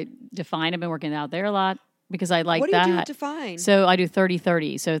 I Define. I've been working out there a lot because I like that. What do you do at Define? So I do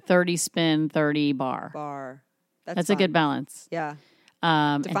 30-30. So 30 spin, 30 bar. That's a good balance. Yeah.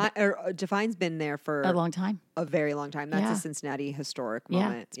 Define's been there for a long time. A very long time. That's a Cincinnati historic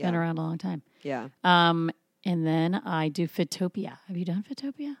moment. It's been around a long time. Yeah. And then I do Fitopia. Have you done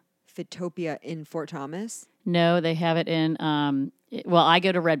Fitopia? Fitopia in Fort Thomas? No, they have it in. I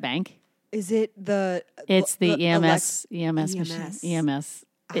go to Red Bank. Is it the? It's the EMS machine. EMS.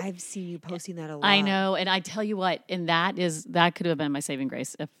 I've seen you posting that a lot. I know, and I tell you what, and that could have been my saving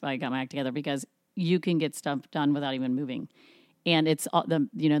grace if I got my act together because you can get stuff done without even moving, and it's the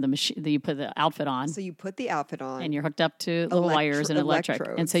machine that you put the outfit on. So you put the outfit on, and you're hooked up to little wires and electric,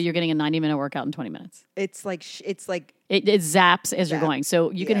 and so you're getting a 90-minute workout in 20 minutes. It's like it zaps as you're going,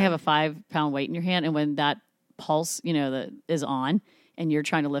 so you can have a 5-pound weight in your hand, and when that pulse, that is on. And you're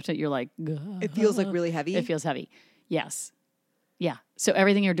trying to lift it, you're like, it feels like really heavy. It feels heavy. Yes. Yeah. So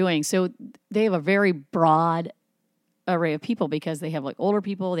everything you're doing. So they have a very broad array of people because they have like older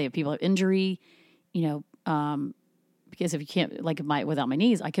people, they have people with injury, because if you can't, like without my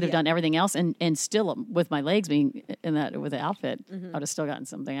knees, I could have done everything else and still with my legs being in that with the outfit, I would have still gotten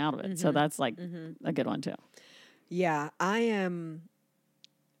something out of it. So that's like a good one too. Yeah. I am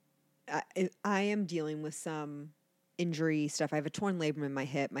dealing with some injury stuff. I have a torn labrum in my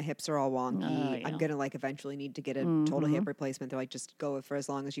hip. My hips are all wonky. I'm going to eventually need to get a total hip replacement. They're like, just go for as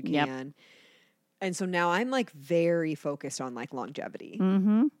long as you can. Yep. And so now I'm like very focused on like longevity.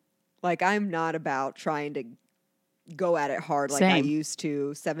 Mm-hmm. Like I'm not about trying to go at it hard like I used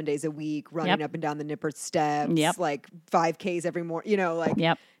to 7 days a week, running up and down the Nippert steps, like 5Ks every morning,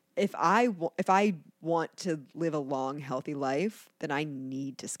 if I want to live a long, healthy life, then I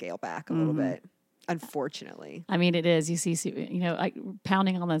need to scale back a little bit. Unfortunately. I mean, it is. You see,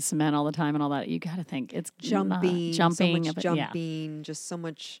 pounding on the cement all the time and all that. You got to think it's jumping, so much jumping, just so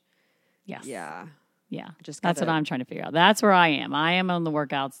much. Yes. Yeah. That's what I'm trying to figure out. That's where I am. I am on the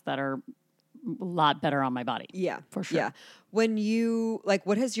workouts that are a lot better on my body. Yeah. For sure. Yeah. When you,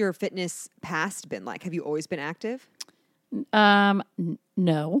 what has your fitness past been like? Have you always been active?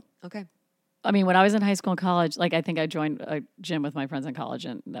 No. Okay. I mean, when I was in high school and college, I think I joined a gym with my friends in college,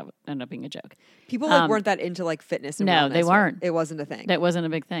 and that ended up being a joke. People weren't that into fitness and wellness. No, they weren't. It wasn't a thing. That wasn't a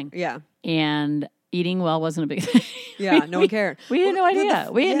big thing. Yeah. And eating well wasn't a big thing. Yeah, no one cared. We had no idea.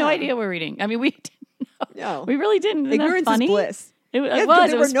 We had no idea we were eating. I mean, we didn't know. No. We really didn't. Isn't Ignorance that funny? is bliss. It was.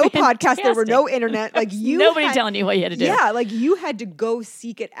 There was were no fantastic. podcasts. There were no internet. Nobody telling you what you had to do. Yeah, you had to go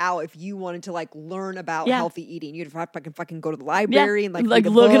seek it out if you wanted to learn about healthy eating. You'd have to fucking go to the library and read a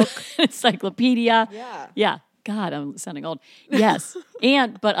look book. at an encyclopedia. Yeah. Yeah. God, I'm sounding old. Yes.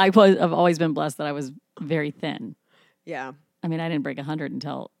 But I've always been blessed that I was very thin. Yeah. I mean, I didn't break 100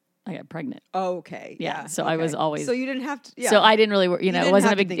 until I got pregnant. Okay. Yeah. So I was always. So you didn't have to. Yeah. So I didn't really. It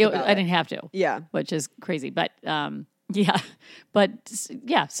wasn't a big deal. I didn't have to. Yeah. Which is crazy, but yeah, but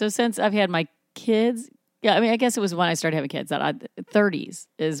yeah. So since I've had my kids, I mean, I guess it was when I started having kids that 30s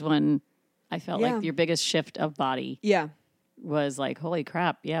is when I felt like your biggest shift of body. Yeah. was like, holy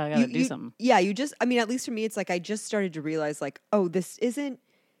crap, yeah, I got to do something. Yeah, at least for me, it's like I just started to realize like, oh,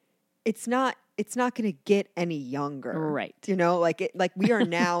 it's not going to get any younger. Right. Like we are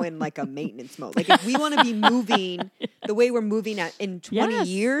now in like a maintenance mode. Like if we want to be moving the way we're moving in 20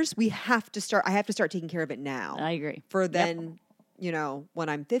 years, I have to start taking care of it now. I agree. For then, when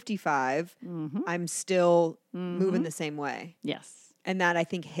I'm 55, I'm still moving the same way. Yes. And that I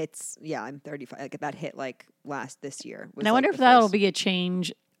think hits, I'm 35. Like that hit like this year. And I wonder if that'll be a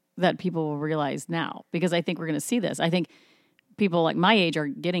change that people will realize now, because I think we're going to see this. I think people like my age are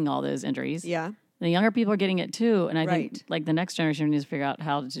getting all those injuries. Yeah. And the younger people are getting it too. And I think like the next generation needs to figure out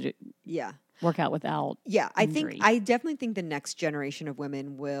how to work out without injury. I definitely think the next generation of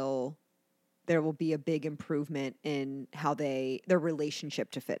women there will be a big improvement in how their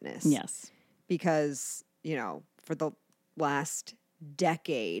relationship to fitness. Yes. Because, for the last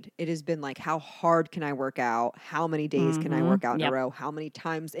decade, it has been like, how hard can I work out? How many days can I work out in a row? How many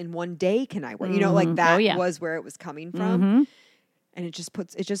times in one day can I work? Like that was where it was coming from. And it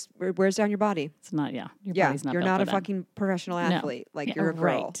just wears down your body. It's not, your body's not. You're built not for a that. fucking professional athlete. Like you're a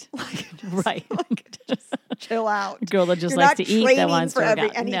girl. Right. Just chill out. Girl that just likes to eat, that wants to work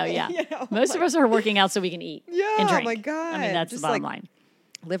out. Anything, No, most of us are working out so we can eat. Yeah. And drink. Oh my God. I mean, that's just the bottom line.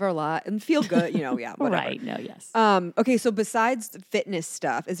 Live our life and feel good, whatever. Right. No, yes. Okay, so besides the fitness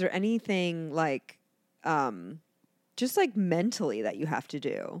stuff, is there anything like just like mentally that you have to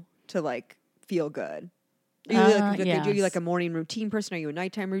do to like feel good? Are you like a morning routine person? Are you a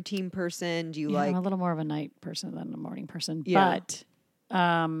nighttime routine person? Do you I'm a little more of a night person than a morning person. Yeah. But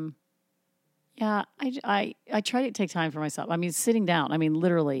I try to take time for myself. I mean, sitting down,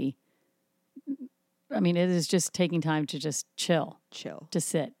 literally, it is just taking time to just chill, to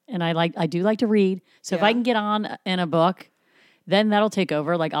sit. And I do like to read. So if I can get on in a book, then that'll take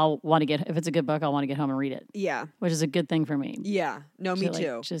over. Like if it's a good book, I'll want to get home and read it. Yeah. Which is a good thing for me. Yeah. No, me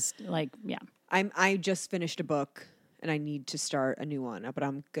too. I just finished a book and I need to start a new one, but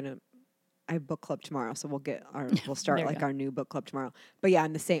I have book club tomorrow. So we'll start like our new book club tomorrow. But yeah,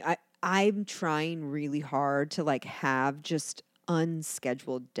 I'm the same. I'm trying really hard to like have just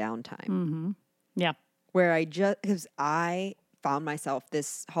unscheduled downtime. Mm-hmm. Yeah. Where because I found myself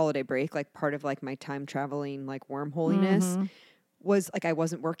this holiday break, like part of like my time traveling, like wormholiness was like, I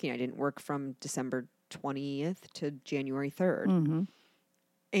wasn't working. I didn't work from December 20th to January 3rd. Mm-hmm.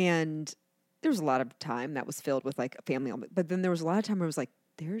 And there was a lot of time that was filled with like a family, but then there was a lot of time where I was like,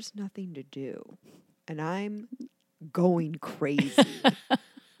 there's nothing to do. And I'm going crazy.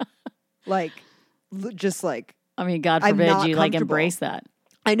 God forbid you like embrace that.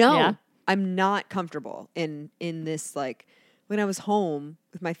 I know. Yeah. I'm not comfortable in this, like when I was home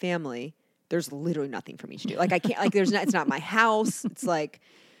with my family, there's literally nothing for me to do. Like I can't, like it's not my house. It's like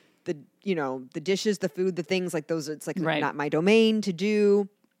the dishes, the food, the things like those, it's like not my domain to do.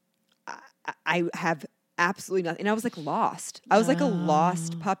 I have absolutely nothing. And I was like lost. I was like a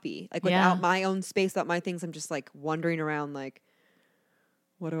lost puppy, like without my own space, without my things. I'm just like wandering around like,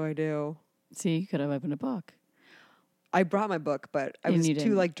 what do I do? See, you could have opened a book. I brought my book, but I was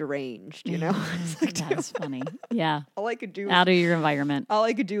too like deranged, That's funny. Yeah. All I could do out of your environment. All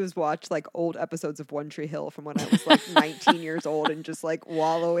I could do was watch like old episodes of One Tree Hill from when I was like 19 years old and just like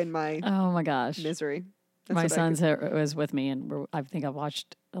wallow in my misery. My son's was with me, and I think I've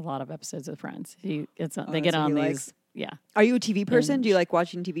watched a lot of episodes of Friends. They get on these. Likes. Yeah. Are you a TV person? Binge. Do you like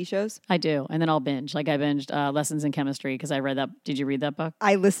watching TV shows? I do. And then I'll binge. Like I binged Lessons in Chemistry because I read that. Did you read that book?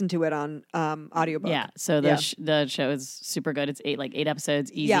 I listened to it on audiobook. Yeah. So the show is super good. It's 8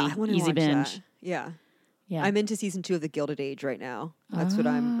 episodes. Easy binge. That. Yeah. Yeah. I'm into season 2 of The Gilded Age right now. That's what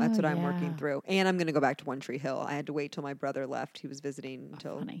I'm working through. And I'm going to go back to One Tree Hill. I had to wait till my brother left. He was visiting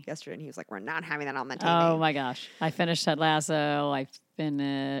until yesterday, and he was like, "We're not having that on the TV." Oh my gosh. I finished Ted Lasso.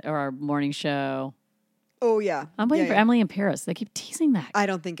 or our morning show. Oh, yeah. I'm waiting for Emily in Paris. They keep teasing that. I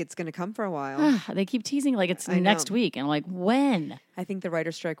don't think it's going to come for a while. They keep teasing like it's next week. And I'm like, when? I think the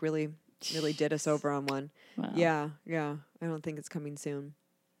writer's strike really did us over on one. Wow. Yeah. I don't think it's coming soon.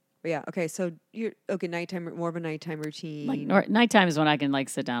 But yeah, okay, so you're, nighttime, more of a nighttime routine. Like, nighttime is when I can,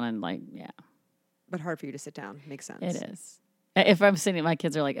 sit down and, But hard for you to sit down. Makes sense. It is. If I'm sitting, my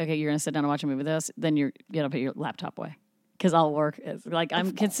kids are like, okay, you're going to sit down and watch a movie with us, then you're going to put your laptop away. Because I'll work. It's like,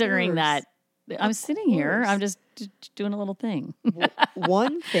 I'm considering that. I'm sitting here. I'm just doing a little thing.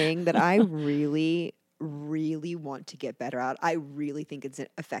 One thing that I really, really want to get better at, I really think it's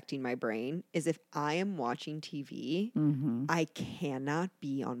affecting my brain, is if I am watching TV, I cannot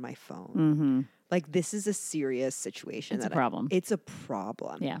be on my phone. Mm-hmm. Like, this is a serious situation. It's a problem. It's a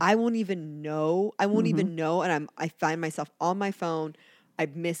problem. Yeah. I won't even know. And I find myself on my phone.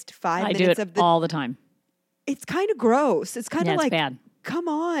 I've missed 5 minutes of all the time. it's kind of gross. It's kind of like, bad. Come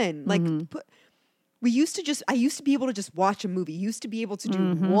on. Like, I used to be able to just watch a movie. Used to be able to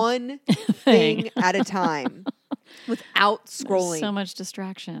do one thing at a time without scrolling. There's so much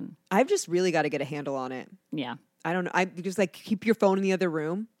distraction. I've just really got to get a handle on it. Yeah. I don't know. I just like keep your phone in the other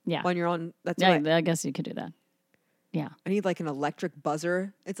room. Yeah. When you're on. That's I guess you could do that. Yeah. I need like an electric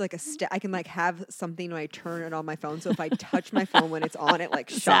buzzer. It's like I can like have something when I turn it on my phone. So if I touch my phone when it's on, it like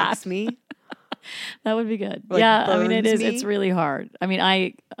shocks me. That would be good. Like yeah. I mean, it is. me. It's really hard. I mean,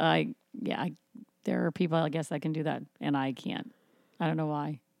 there are people, I guess, that can do that, and I can't. I don't know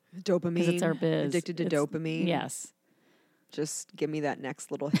why. Dopamine. Because it's our biz. Addicted to dopamine. Yes. Just give me that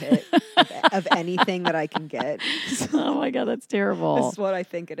next little hit of anything that I can get. Oh my God, that's terrible. This is what I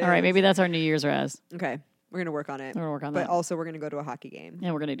think it is. All right, maybe that's our New Year's res. Okay. We're going to work on it. We're going to work on that. that. But also, we're going to go to a hockey game.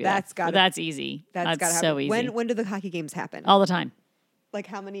 Yeah, we're going to do that. That's easy. That's so easy. When do the hockey games happen? All the time. Like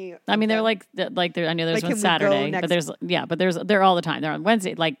how many? I mean, they're like I know there's one Saturday, but they're all the time. They're on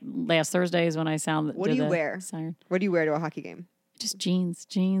Wednesday. Like last Thursday is when I sound. What do you wear? Siren. What do you wear to a hockey game? Just jeans,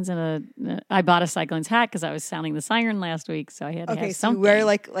 and I bought a Cyclones hat because I was sounding the siren last week, so I had to have something. So you wear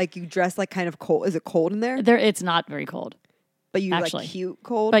like you dress like kind of cold. Is it cold in there? It's not very cold. But you actually. Like cute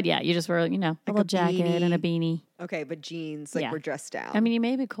cold? But yeah, you just wear, a little jacket beanie. and a beanie. Okay, but jeans, we're dressed down. I mean, you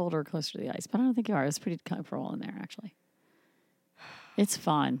may be colder closer to the ice, but I don't think you are. It's pretty comfortable in there, actually. It's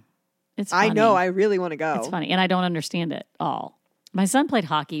fun. It's funny. I know. I really want to go. It's funny. And I don't understand it all. My son played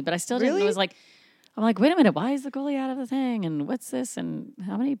hockey, but I still didn't. Really? I'm like, wait a minute. Why is the goalie out of the thing? And what's this? And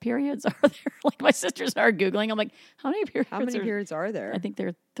how many periods are there? Like my sister started Googling. I'm like, how many periods are there? I think there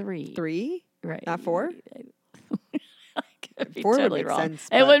are 3. 3? Right. Not 4? Could be 4 totally would make wrong. sense.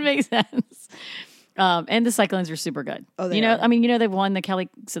 It would make sense. And the Cyclones are super good. Oh, they are? I mean, they've won the Kelly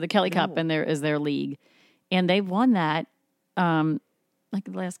Cup, and there is their league, and they've won that like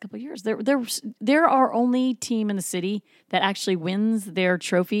the last couple of years. They're our only team in the city that actually wins their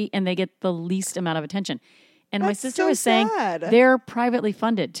trophy, and they get the least amount of attention. And my sister was saying they're privately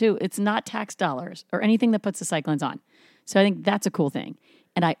funded too. It's not tax dollars or anything that puts the Cyclones on. So I think that's a cool thing.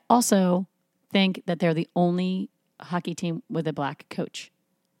 And I also think that they're the only hockey team with a black coach.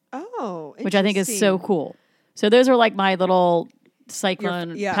 Oh, which I think is so cool. So those are like my little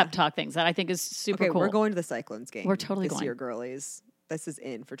Cyclone pep talk things that I think is super cool. We're going to the Cyclones game. We're totally this going. year, girlies. This is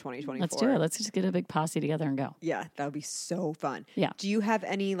in for 2024. Let's do it. Let's just get a big posse together and go. Yeah, that would be so fun. Yeah. Do you have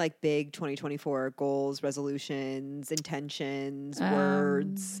any like big 2024 goals, resolutions, intentions,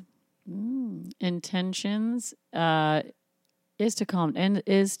 words? Intentions is to calm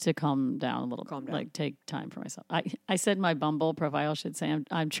down a little. Calm down. Like take time for myself. I said my Bumble profile should say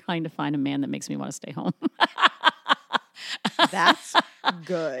I'm trying to find a man that makes me want to stay home. That's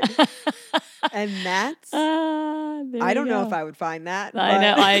good. And that's I don't know if I would find that. I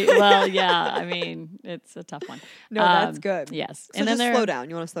know. I mean, it's a tough one. No, that's good. Yes. So and then slow down.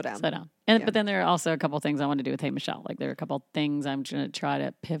 You want to slow down. Slow down. And but then there are also a couple things I want to do with Hey Michelle. Like there are a couple things I'm going to try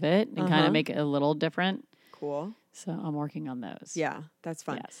to pivot and kind of make it a little different. Cool. So I'm working on those. Yeah, that's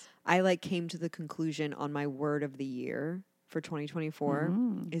fun. Yes. I came to the conclusion on my word of the year for 2024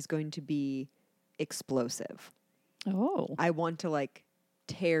 is going to be explosive. Oh. I want to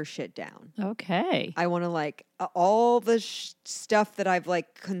tear shit down. Okay. I want to all the stuff that I've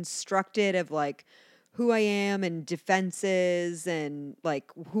constructed of who I am and defenses and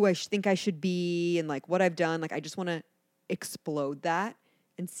who I think I should be and what I've done. I just want to explode that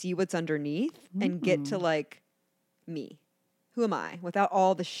and see what's underneath and get to me. Who am I without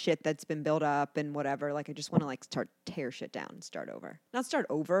all the shit that's been built up and whatever? I just want to start tear shit down and start over. Not start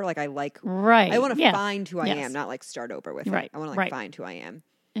over. Right. I want to find who I am, not start over with it. I want to find who I am.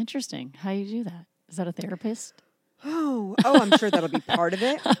 Interesting. How do you do that? Is that a therapist? Oh, I'm sure that'll be part of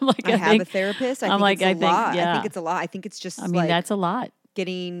it. I have a therapist. I think it's a lot. I think it's a lot. I think it's just that's a lot.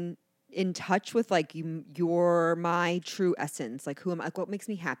 Getting in touch with you're my true essence. Who am I? What makes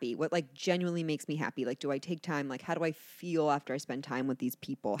me happy? What genuinely makes me happy? Do I take time? How do I feel after I spend time with these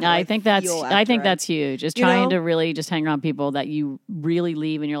people? I think that's huge. Is trying to really just hang around people that you really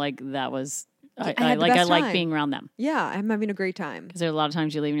leave and you're that was I like being around them. Yeah, I'm having a great time. Because there are a lot of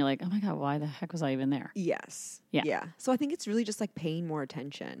times you leave and you're like, oh my God, why the heck was I even there? Yes. Yeah. So I think it's really just paying more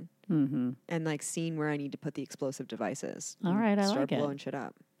attention and seeing where I need to put the explosive devices. All right, I start like it. Blowing shit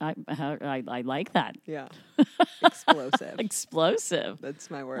up. I like that. Yeah. Explosive. Explosive. That's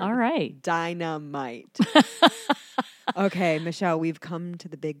my word. All right. Dynamite. Okay, Michelle, we've come to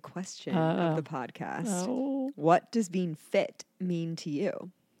the big question of the podcast. Oh. What does being fit mean to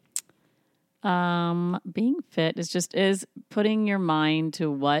you? Being fit is putting your mind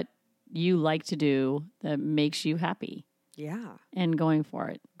to what you like to do that makes you happy. Yeah. And going for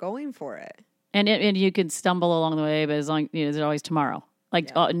it. Going for it. And you could stumble along the way, but as long, there's always tomorrow.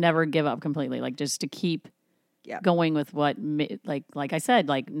 Like never give up completely. Like just to keep going with what, like I said,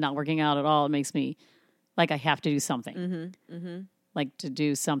 like not working out at all. It makes me like I have to do something. Like to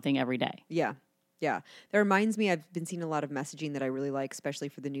do something every day. Yeah. Yeah. That reminds me, I've been seeing a lot of messaging that I really like, especially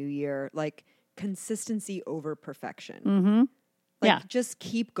for the new year, like consistency over perfection. Like just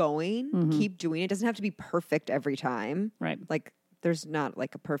keep going, keep doing it. It doesn't have to be perfect every time. Right. Like there's not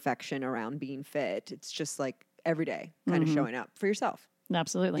like a perfection around being fit. It's just like every day kind of showing up for yourself.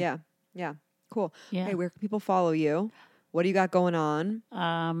 Absolutely. Yeah. Yeah. Cool. Yeah. Hey, where can people follow you? What do you got going on?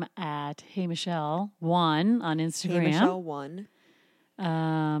 At Hey Michelle 1 on Instagram. Hey Michelle 1.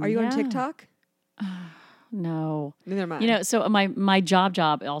 Are you on TikTok? No. Neither am I. So my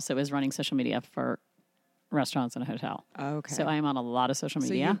job also is running social media for restaurants and a hotel. Oh, okay. So I am on a lot of social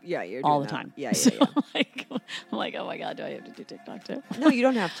media. You're doing all the that. time. Yeah. I'm like, oh my God, do I have to do TikTok too? No, you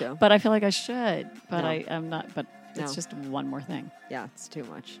don't have to. But I feel like I should. But No. I'm not. But it's just one more thing. Yeah, it's too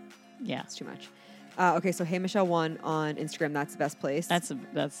much. Yeah, it's too much. Okay, so Hey Michelle 1 on Instagram. That's the best place. That's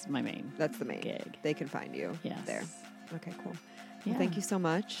my main. That's the main gig. They can find you there. Okay, cool. Yeah. Well, thank you so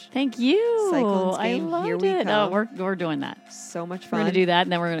much. Thank you. Cyclones game. I loved Here we it. come. Oh, we're doing that. So much fun. We're gonna do that,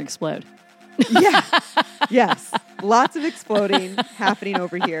 and then we're gonna explode. Yeah. Yes. Lots of exploding happening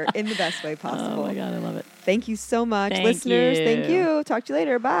over here in the best way possible. Oh my God, I love it. Thank you so much, Thank listeners. you. Thank you. Talk to you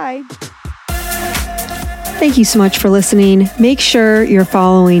later. Bye. Thank you so much for listening. Make sure you're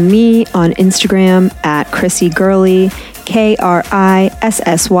following me on Instagram at Chrissy Gurley,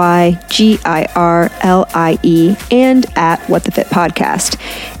 KRISSYGIRLIE, and at What the Fit Podcast.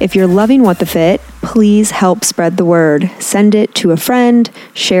 If you're loving What the Fit, please help spread the word. Send it to a friend,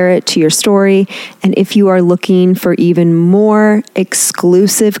 share it to your story, and if you are looking for even more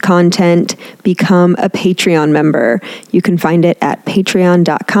exclusive content, become a Patreon member. You can find it at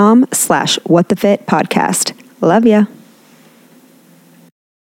patreon.com/whatthefitpodcast. Love ya.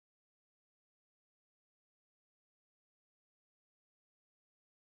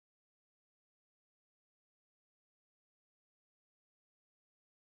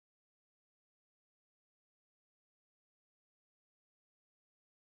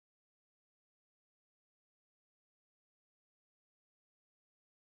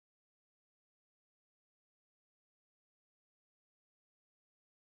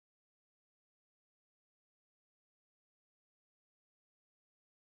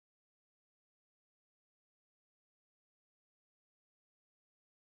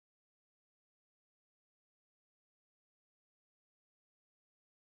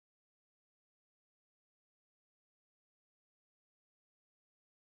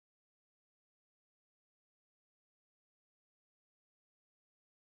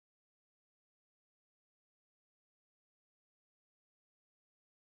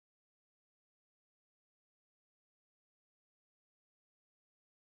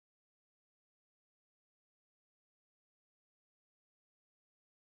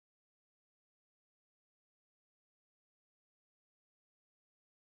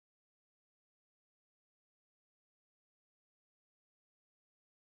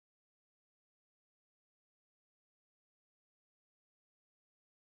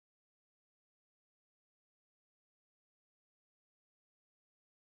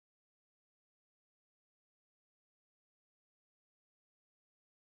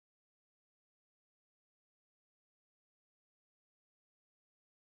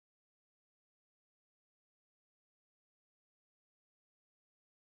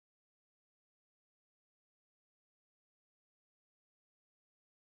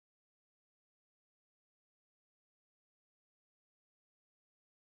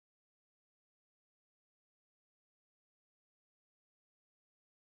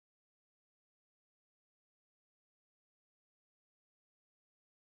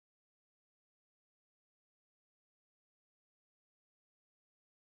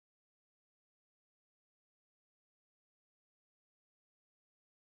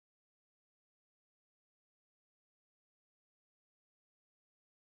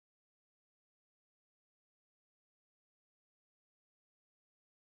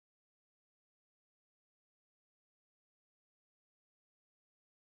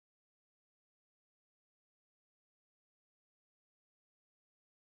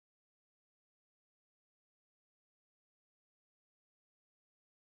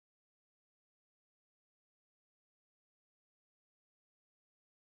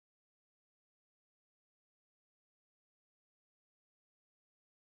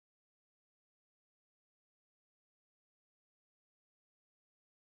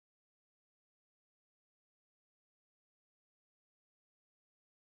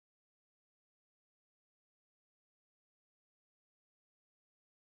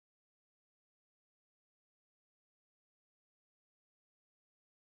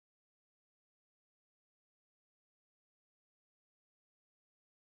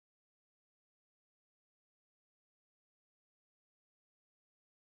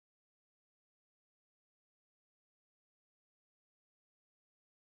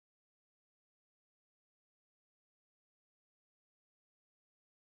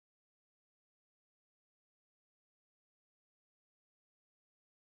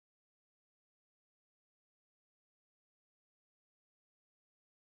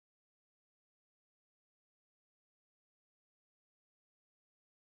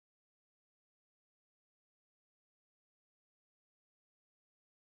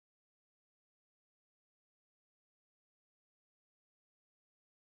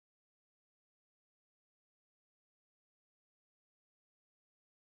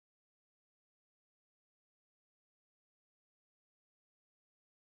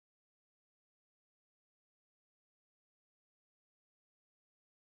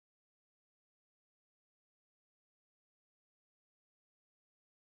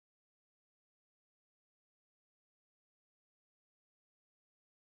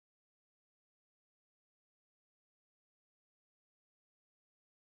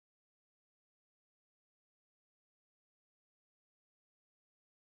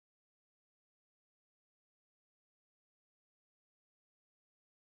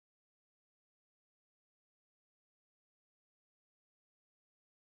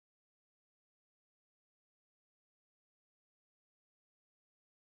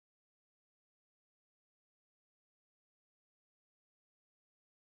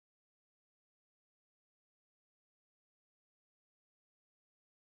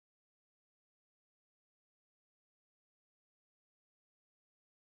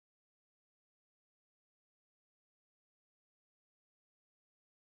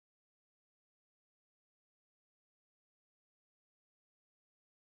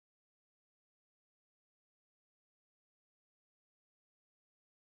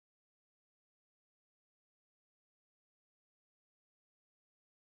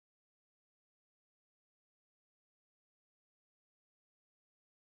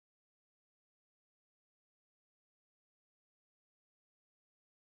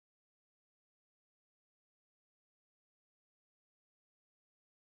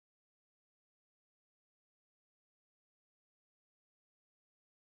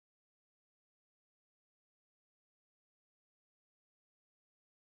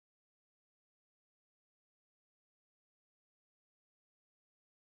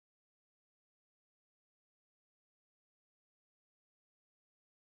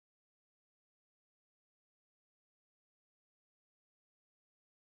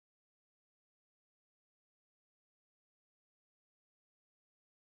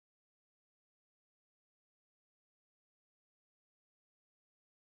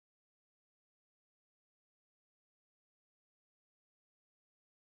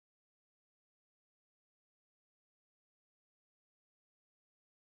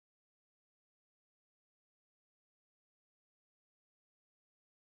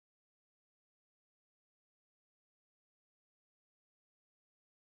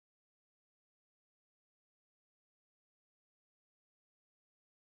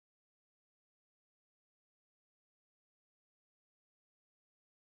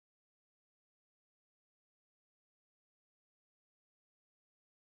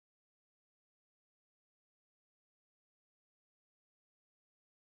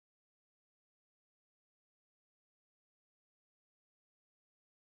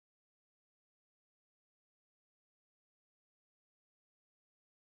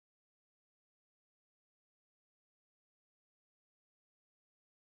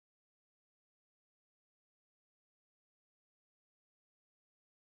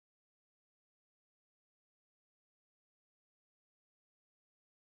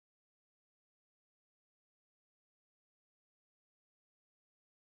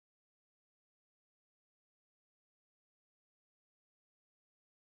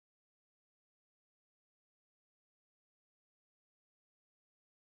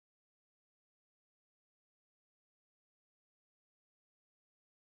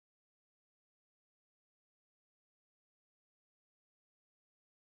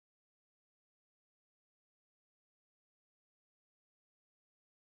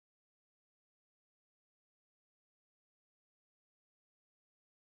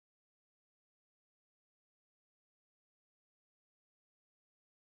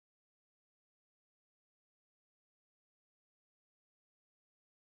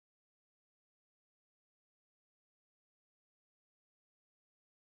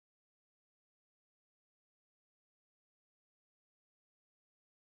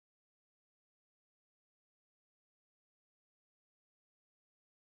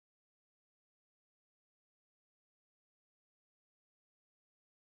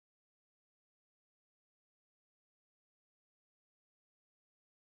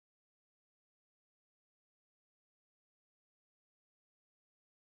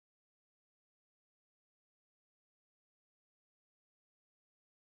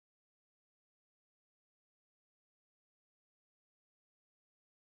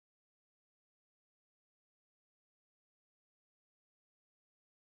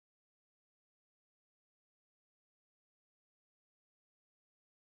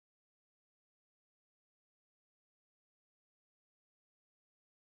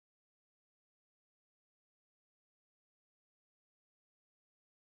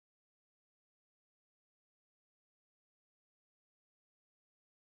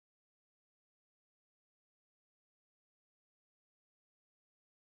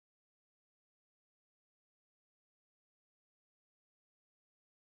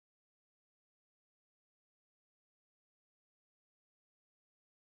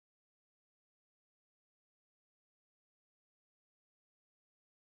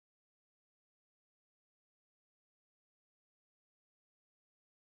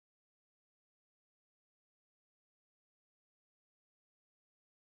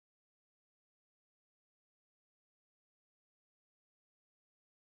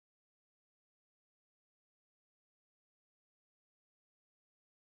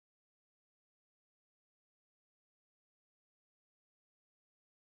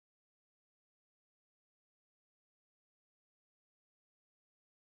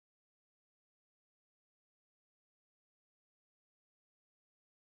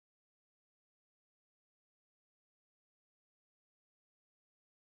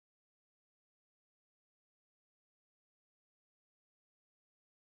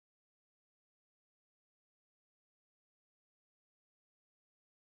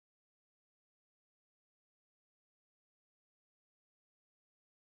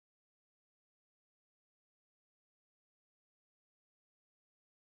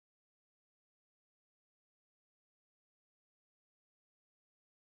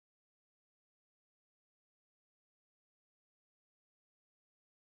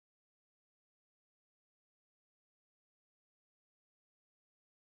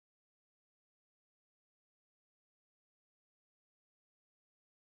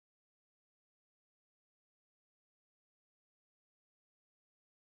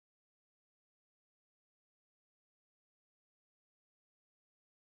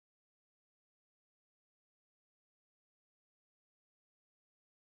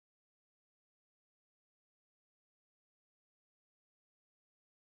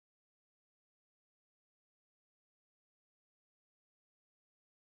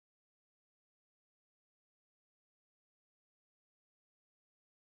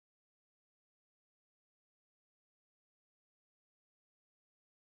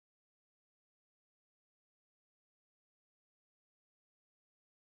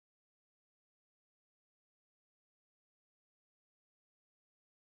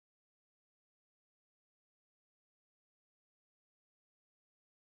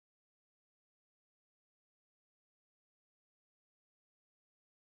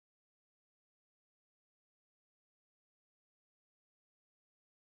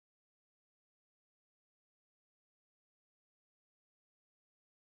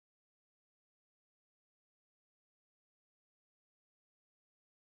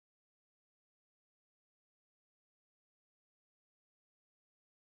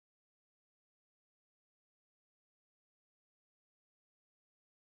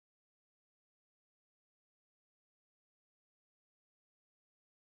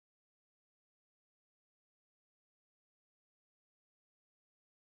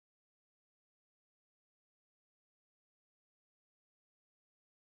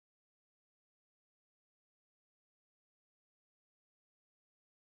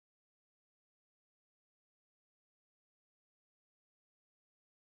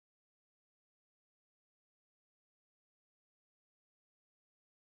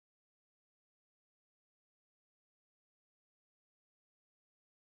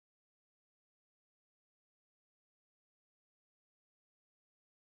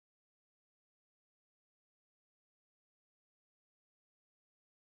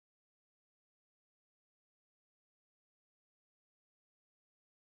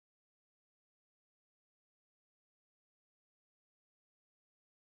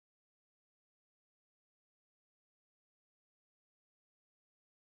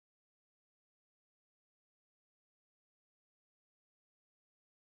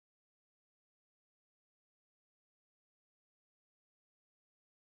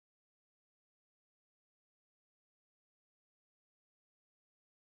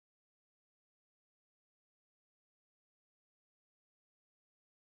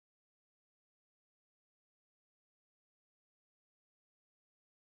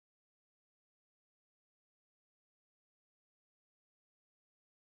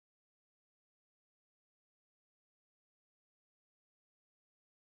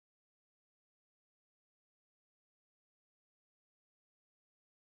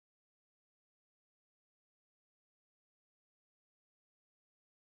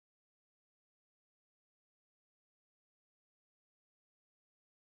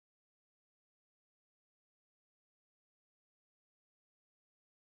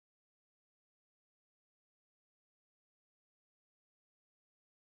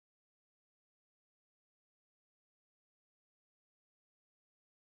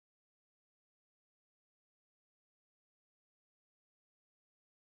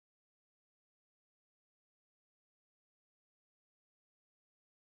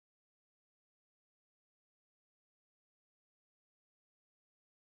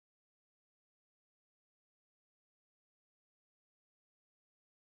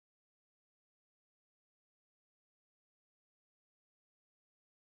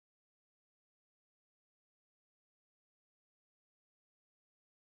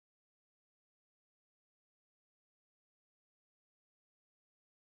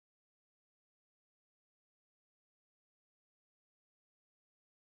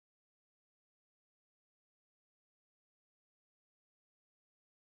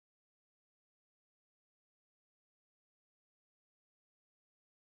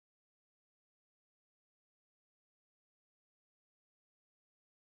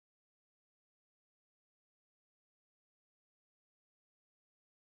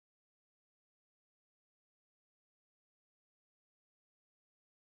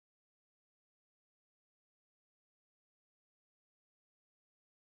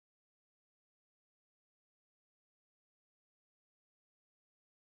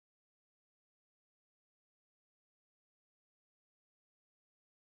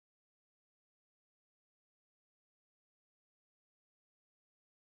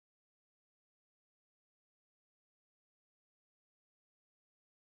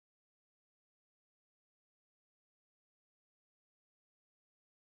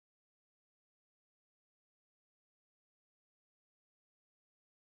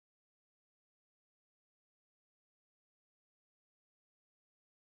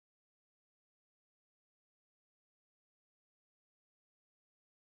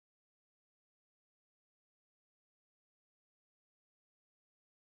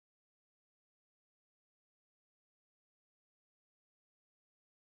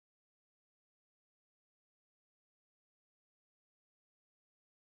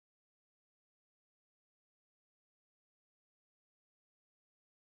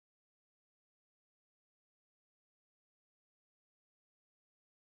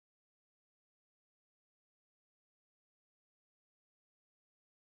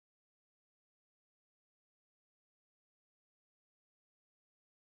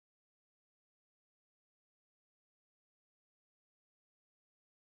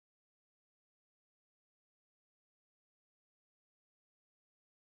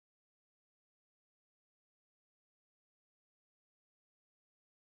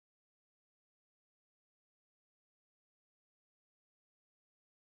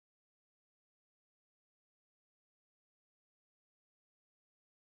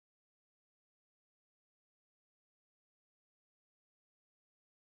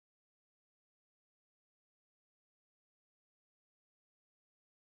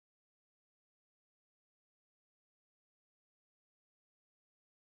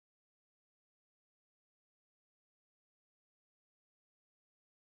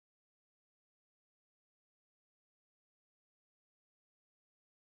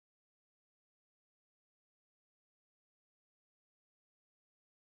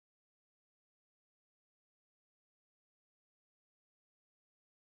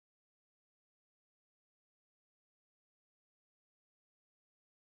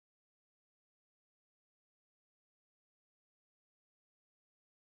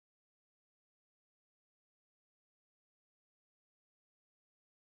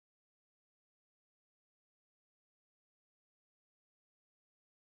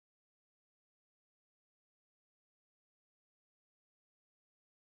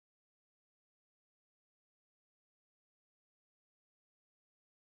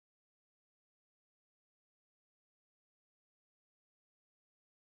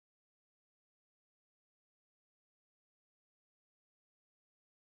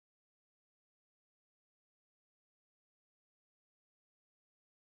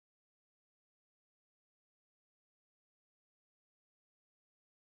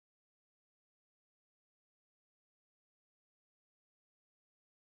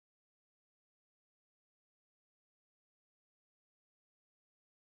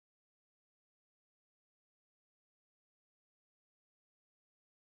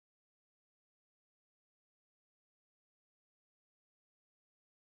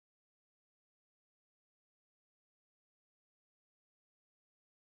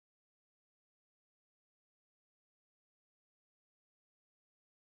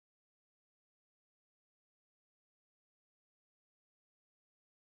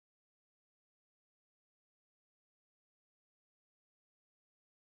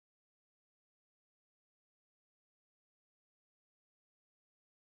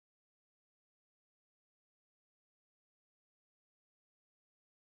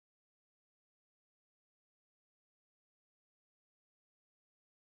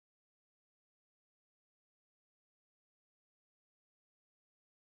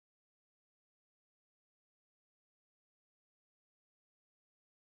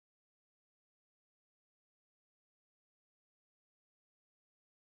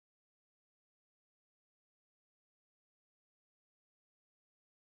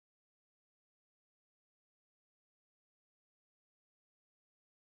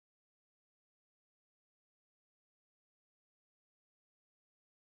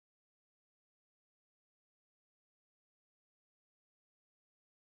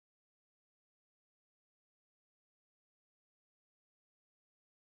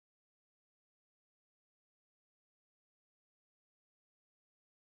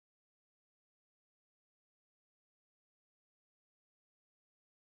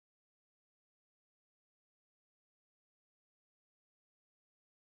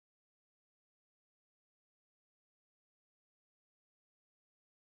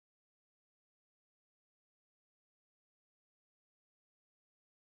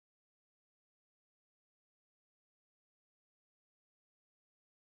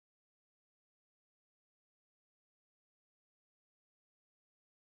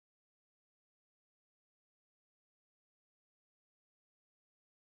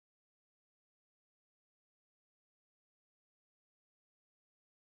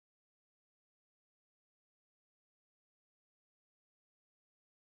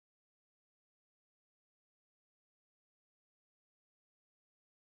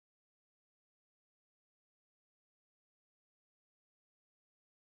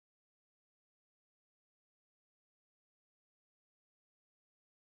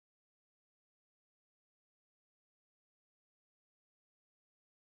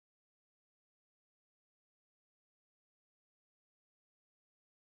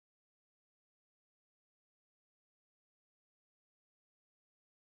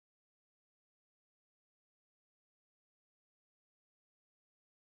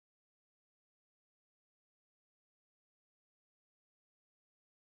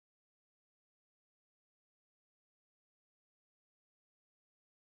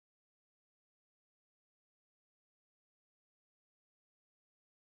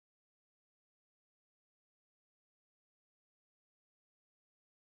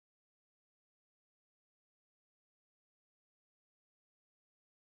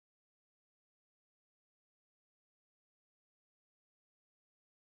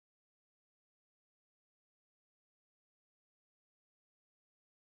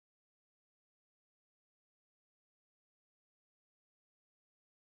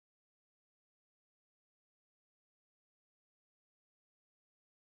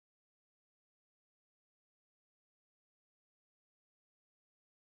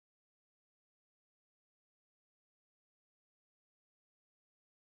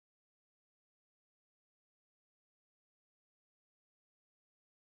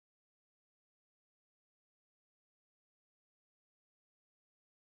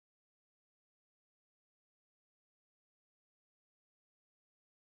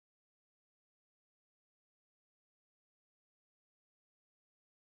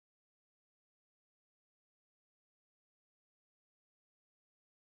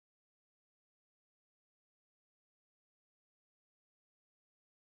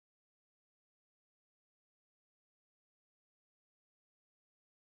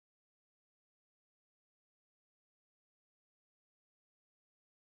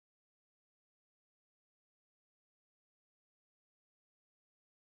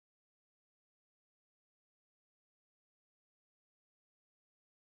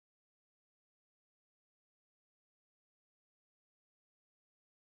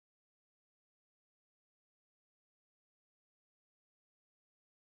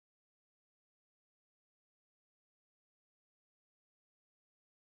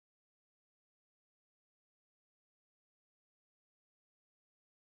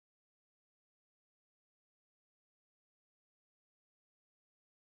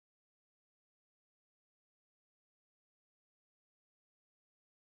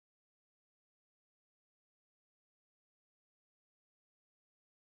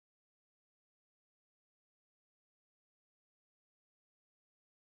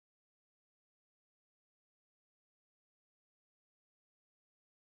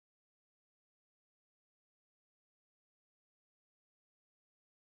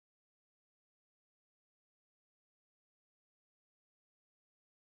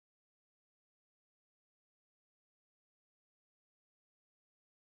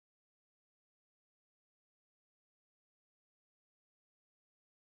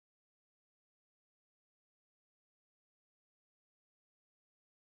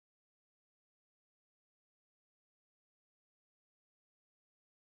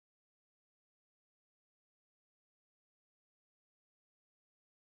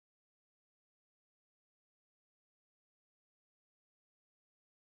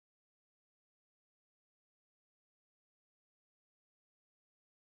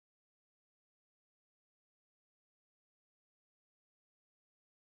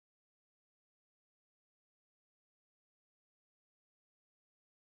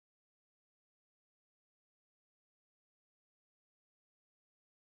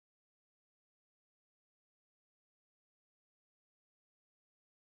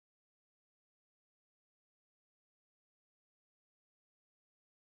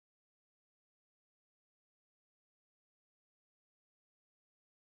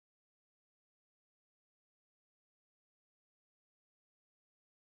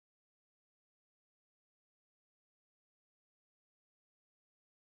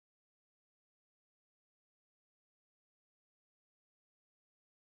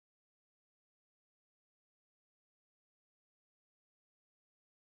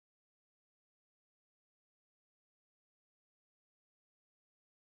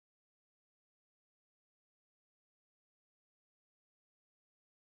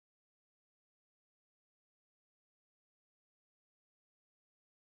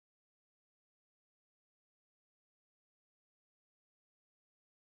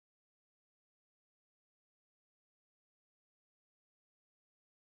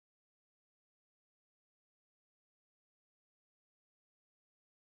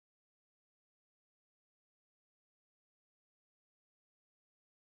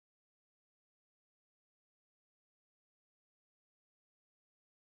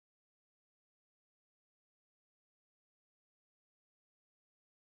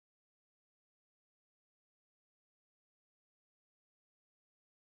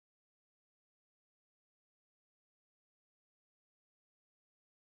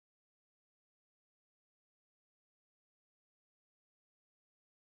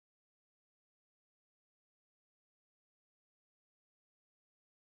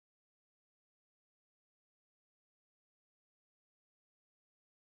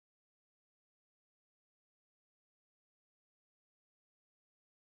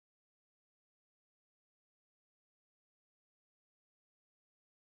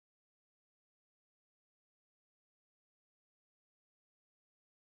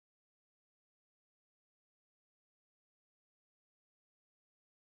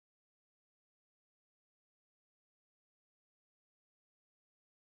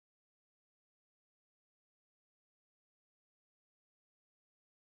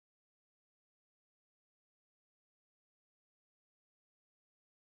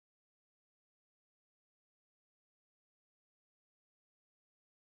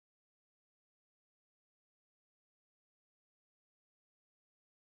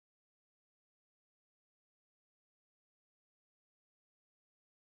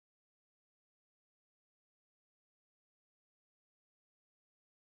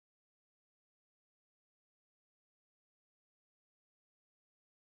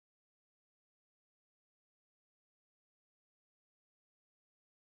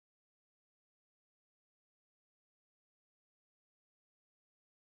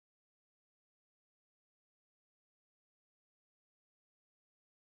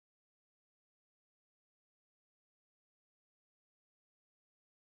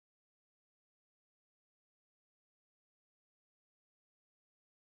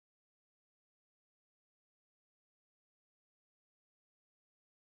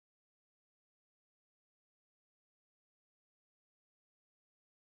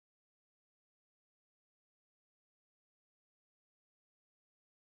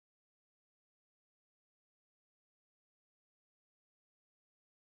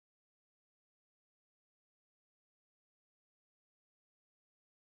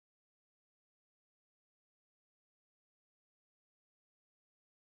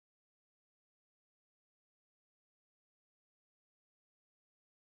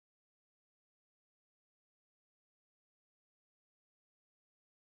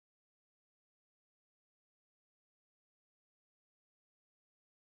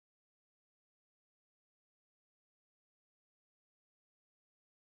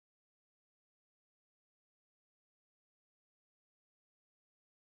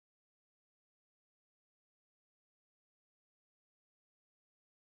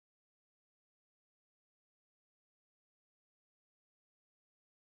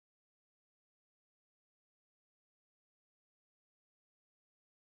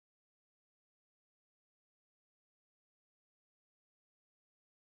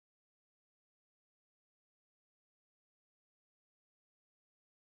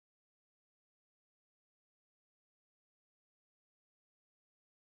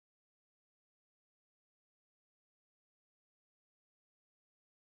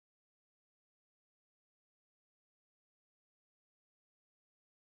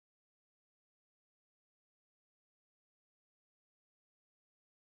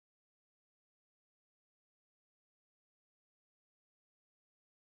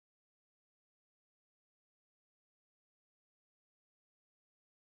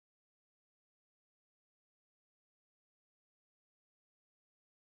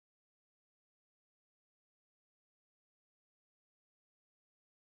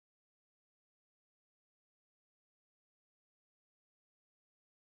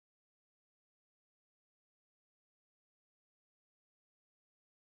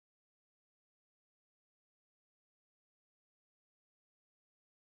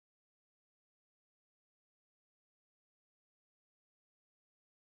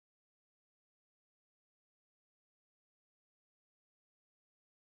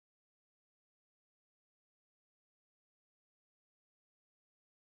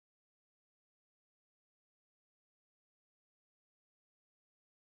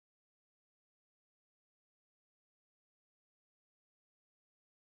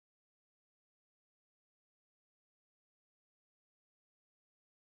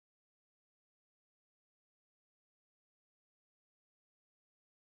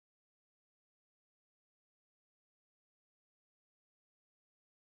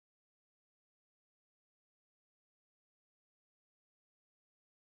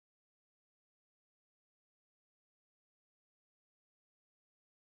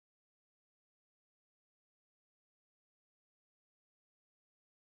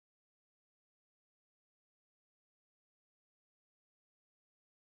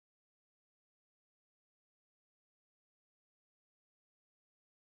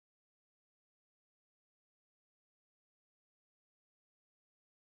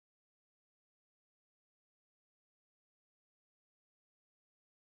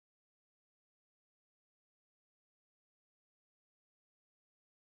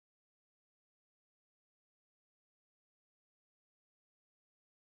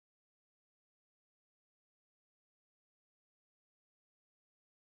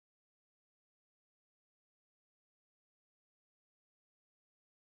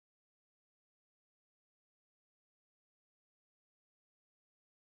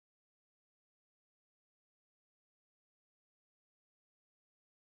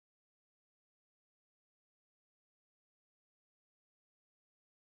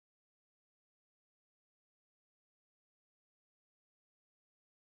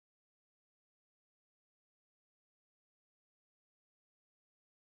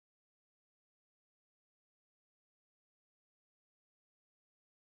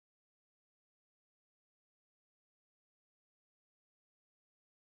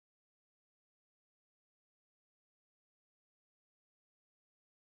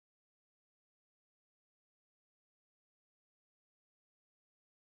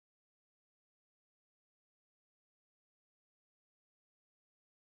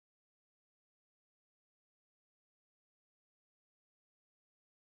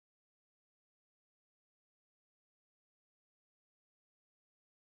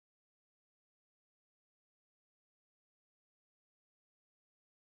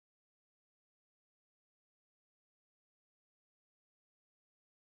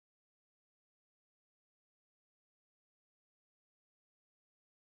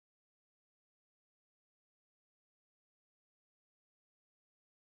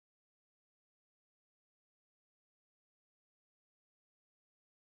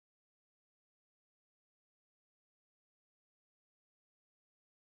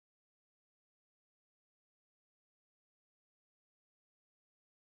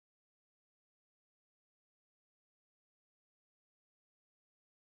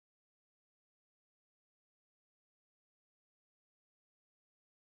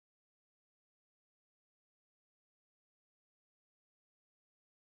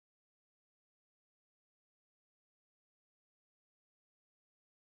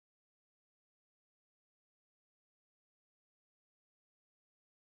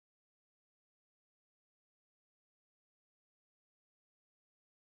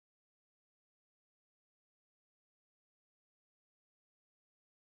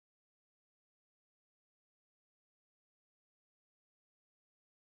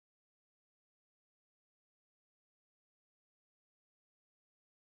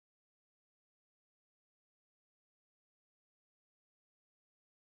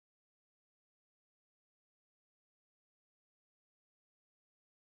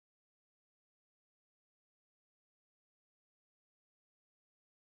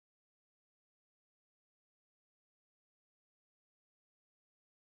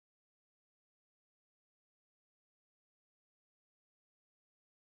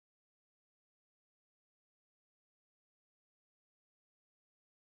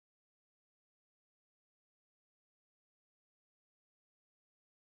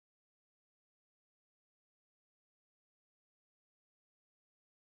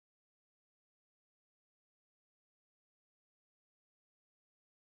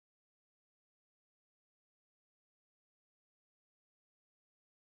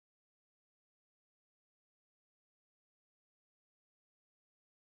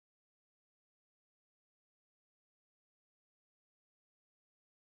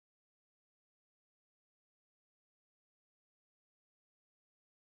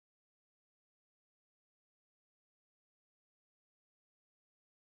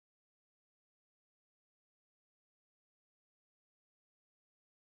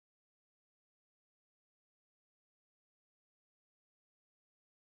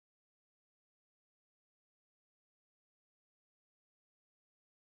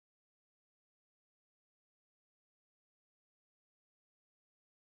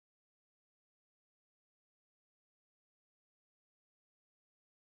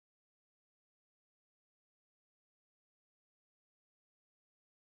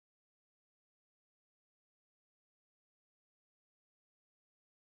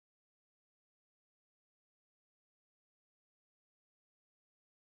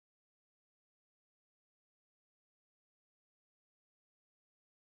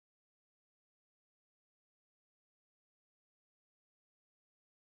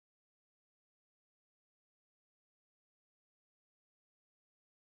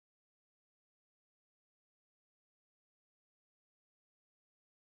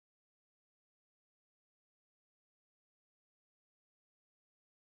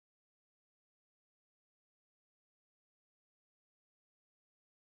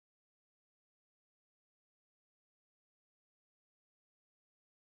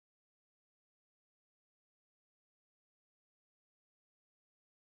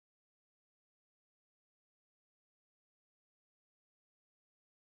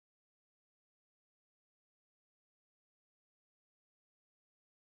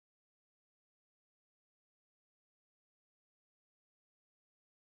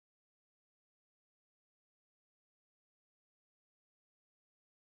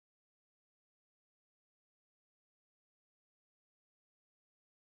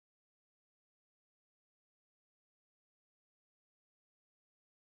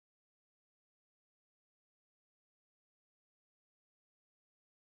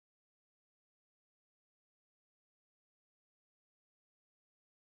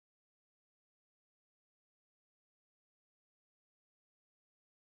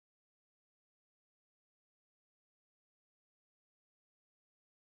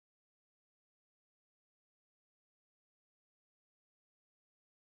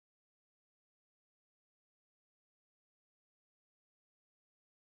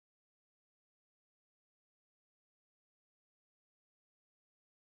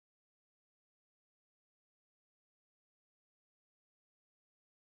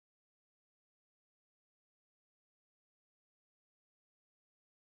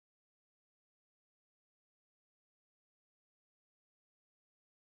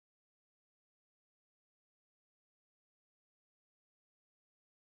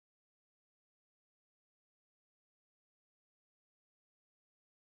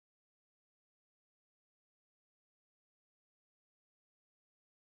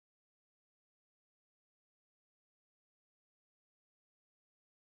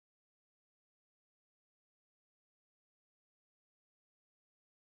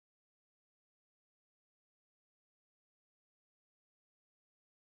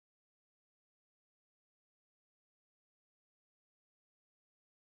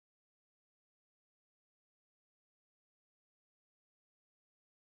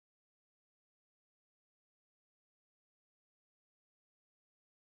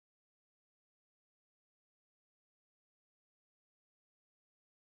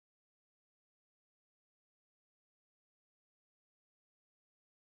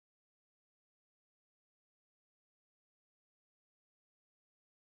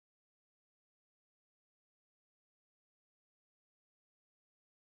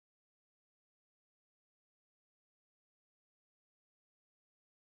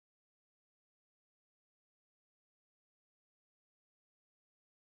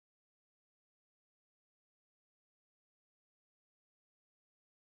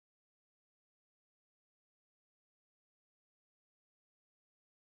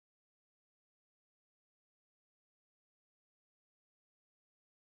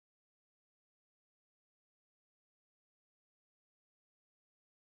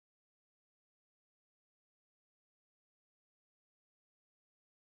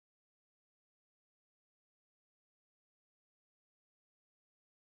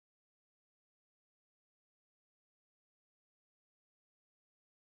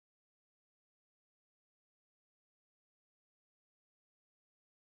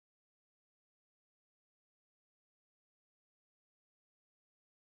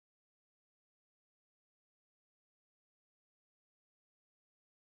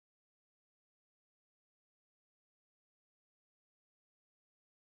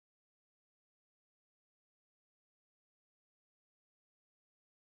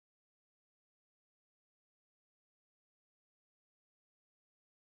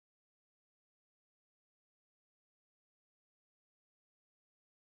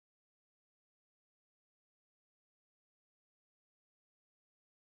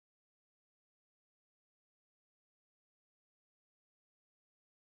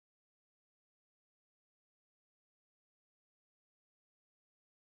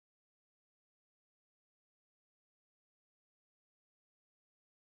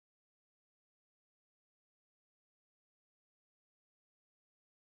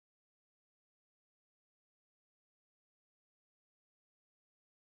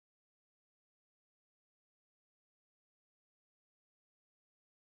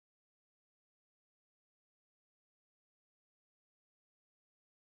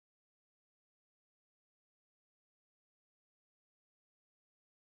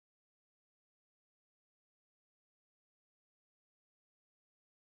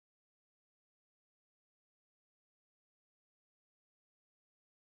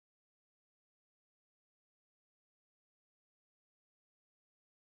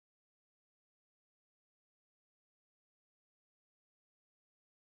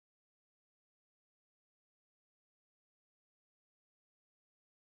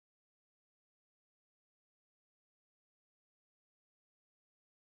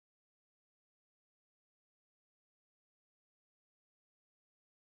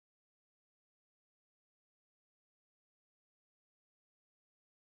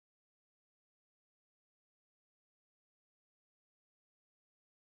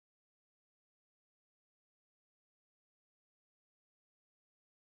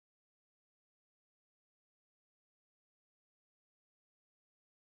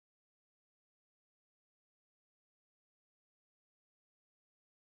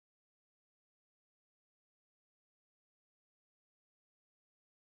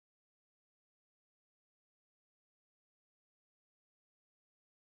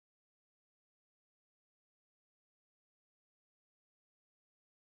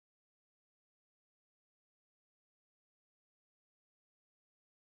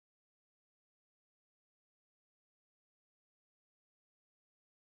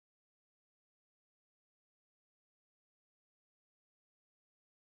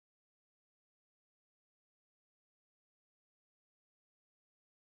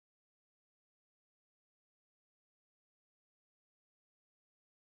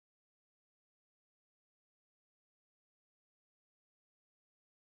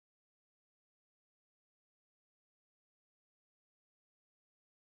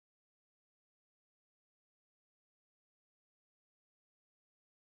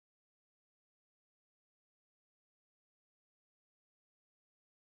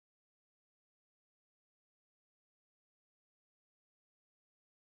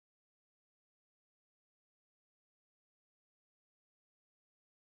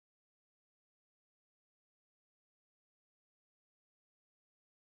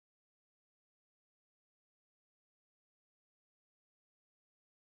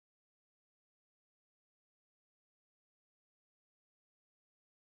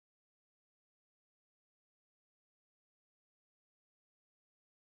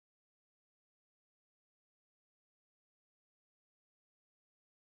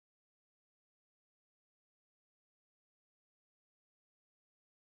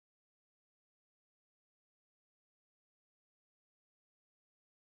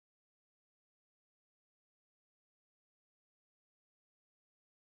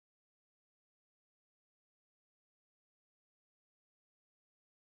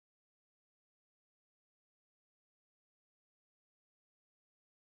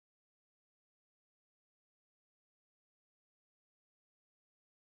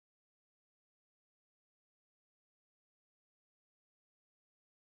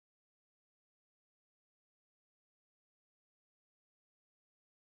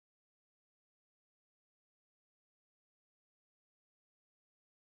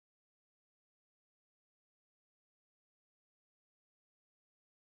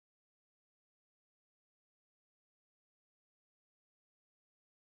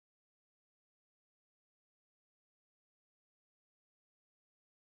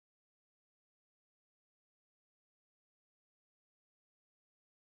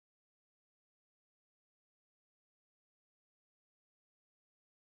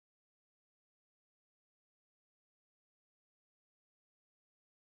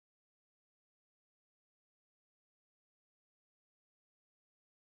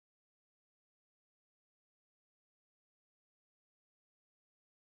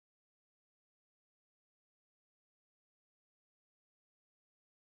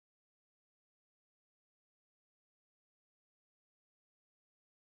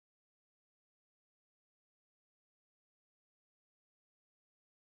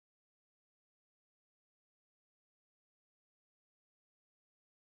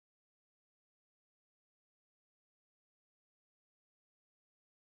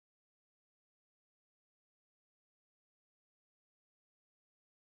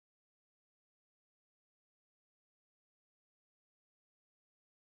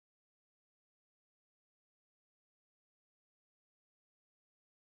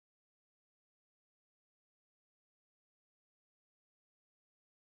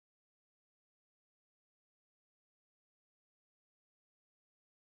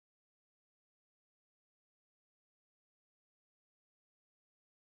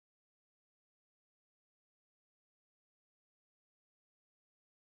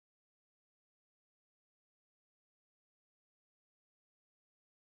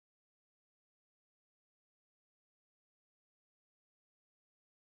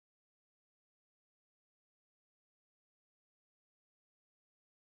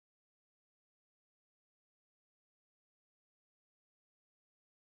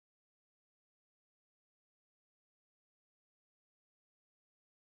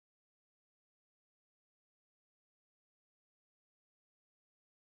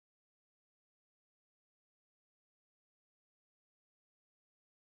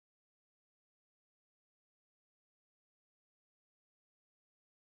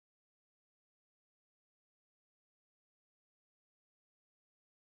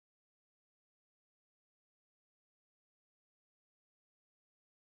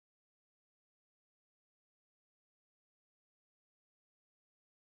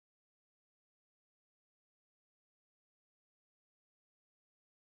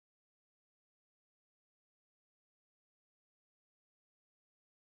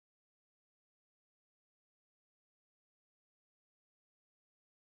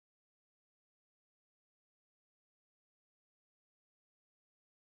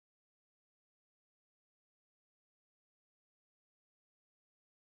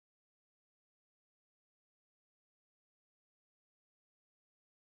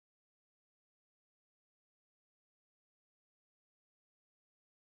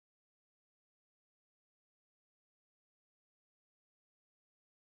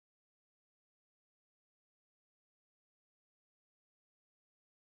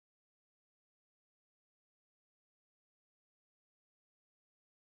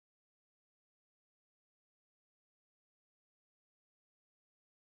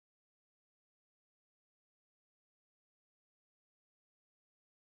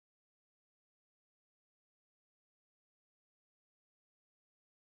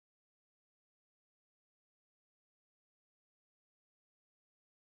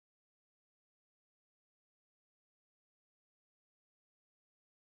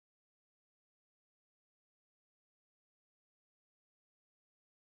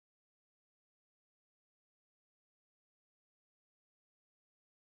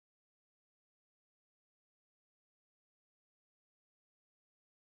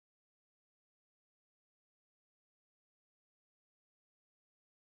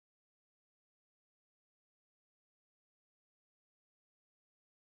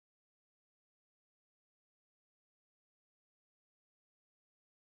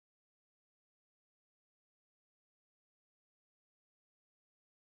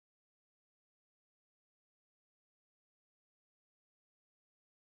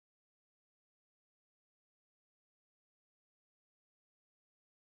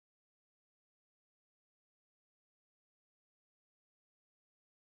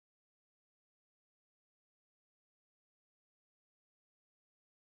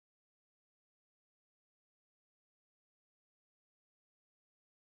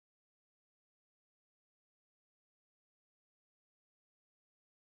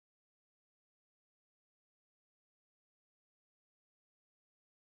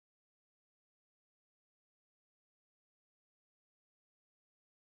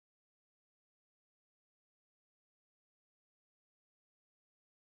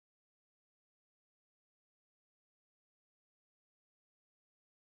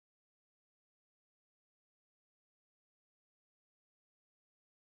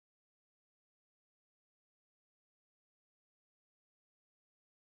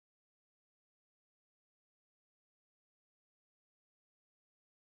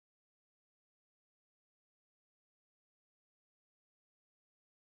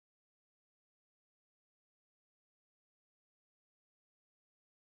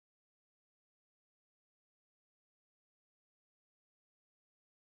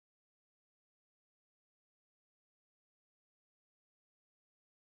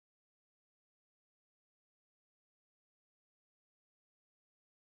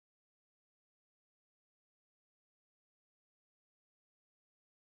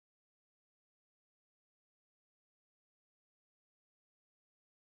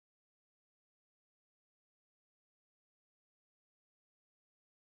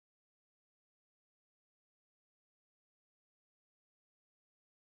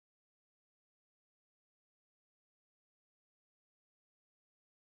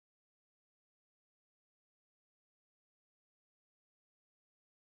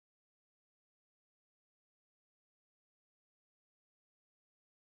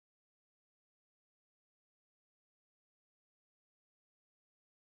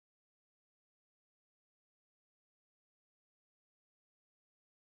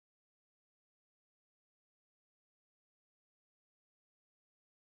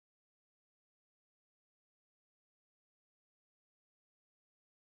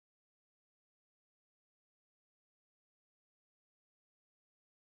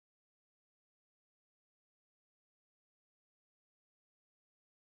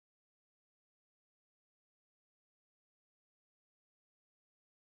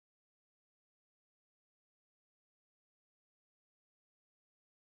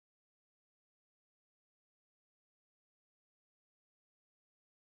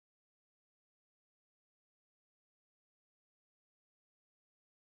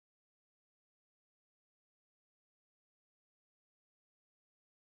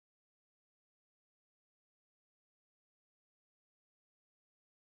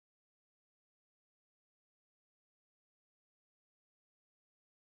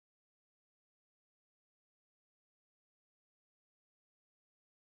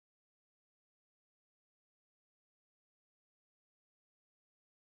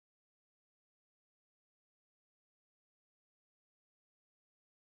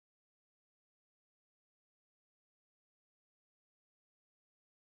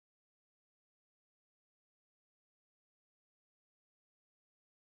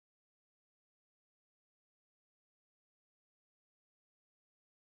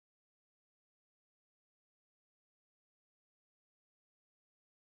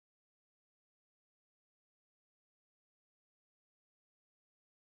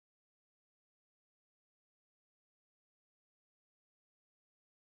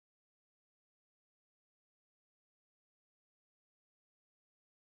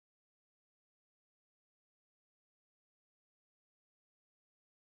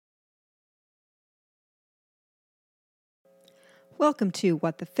 Welcome to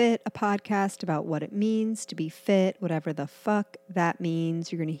What the Fit, a podcast about what it means to be fit, whatever the fuck that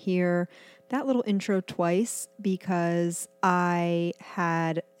means. You're going to hear that little intro twice because I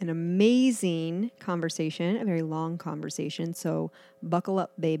had an amazing conversation, a very long conversation. So buckle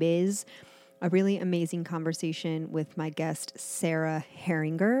up, babies. A really amazing conversation with my guest, Sarah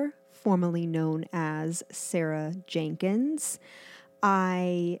Herringer, formerly known as Sarah Jenkins.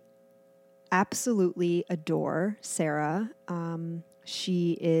 I absolutely adore Sarah.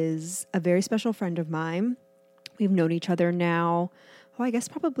 She is a very special friend of mine. We've known each other now, I guess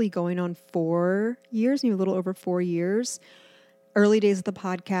probably going on 4 years, maybe a little over 4 years. Early days of the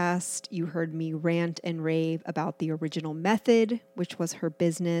podcast, you heard me rant and rave about The Original Method, which was her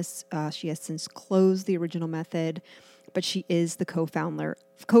business. She has since closed The Original Method, but she is the co-founder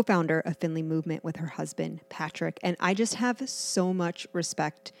of Finley Movement with her husband, Patrick. And I just have so much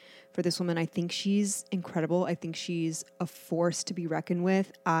respect for this woman. I think she's incredible. I think she's a force to be reckoned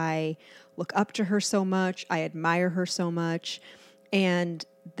with. I look up to her so much. I admire her so much. And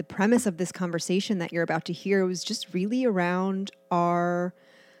the premise of this conversation that you're about to hear was just really around our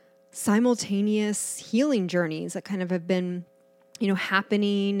simultaneous healing journeys that kind of have been,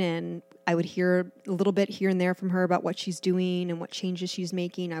 happening. And I would hear a little bit here and there from her about what she's doing and what changes she's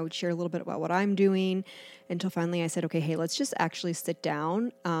making. I would share a little bit about what I'm doing until finally I said, okay, hey, let's just actually sit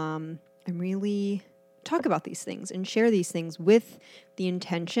down and really talk about these things and share these things with the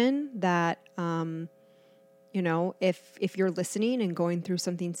intention that, if you're listening and going through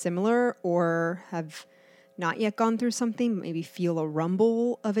something similar or have not yet gone through something, maybe feel a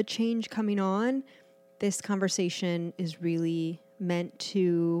rumble of a change coming on, this conversation is really meant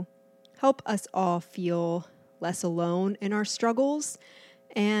to help us all feel less alone in our struggles.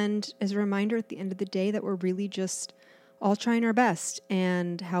 And as a reminder at the end of the day that we're really just all trying our best,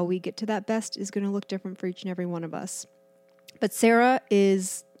 and how we get to that best is going to look different for each and every one of us. But Sarah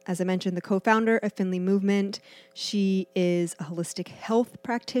is, as I mentioned, the co-founder of Finley Movement. She is a holistic health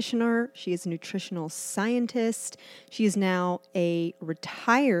practitioner. She is a nutritional scientist. She is now a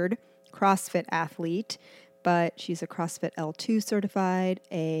retired CrossFit athlete, but she's a CrossFit L2 certified,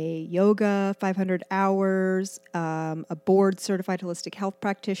 a yoga 500 hours, a board certified holistic health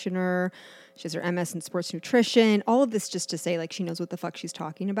practitioner. She has her MS in sports nutrition. All of this just to say, she knows what the fuck she's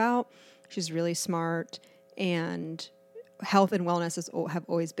talking about. She's really smart, and health and wellness have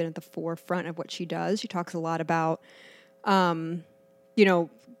always been at the forefront of what she does. She talks a lot about,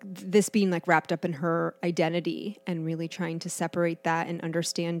 this being wrapped up in her identity and really trying to separate that and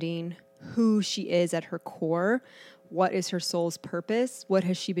understanding who she is at her core. What is her soul's purpose? What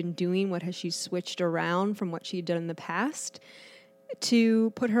has she been doing? What has she switched around from what she had done in the past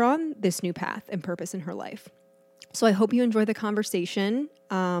to put her on this new path and purpose in her life? So I hope you enjoy the conversation.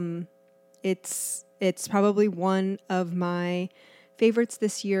 It's probably one of my favorites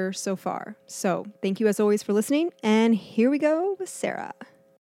this year so far. So thank you as always for listening. And here we go with Sarah.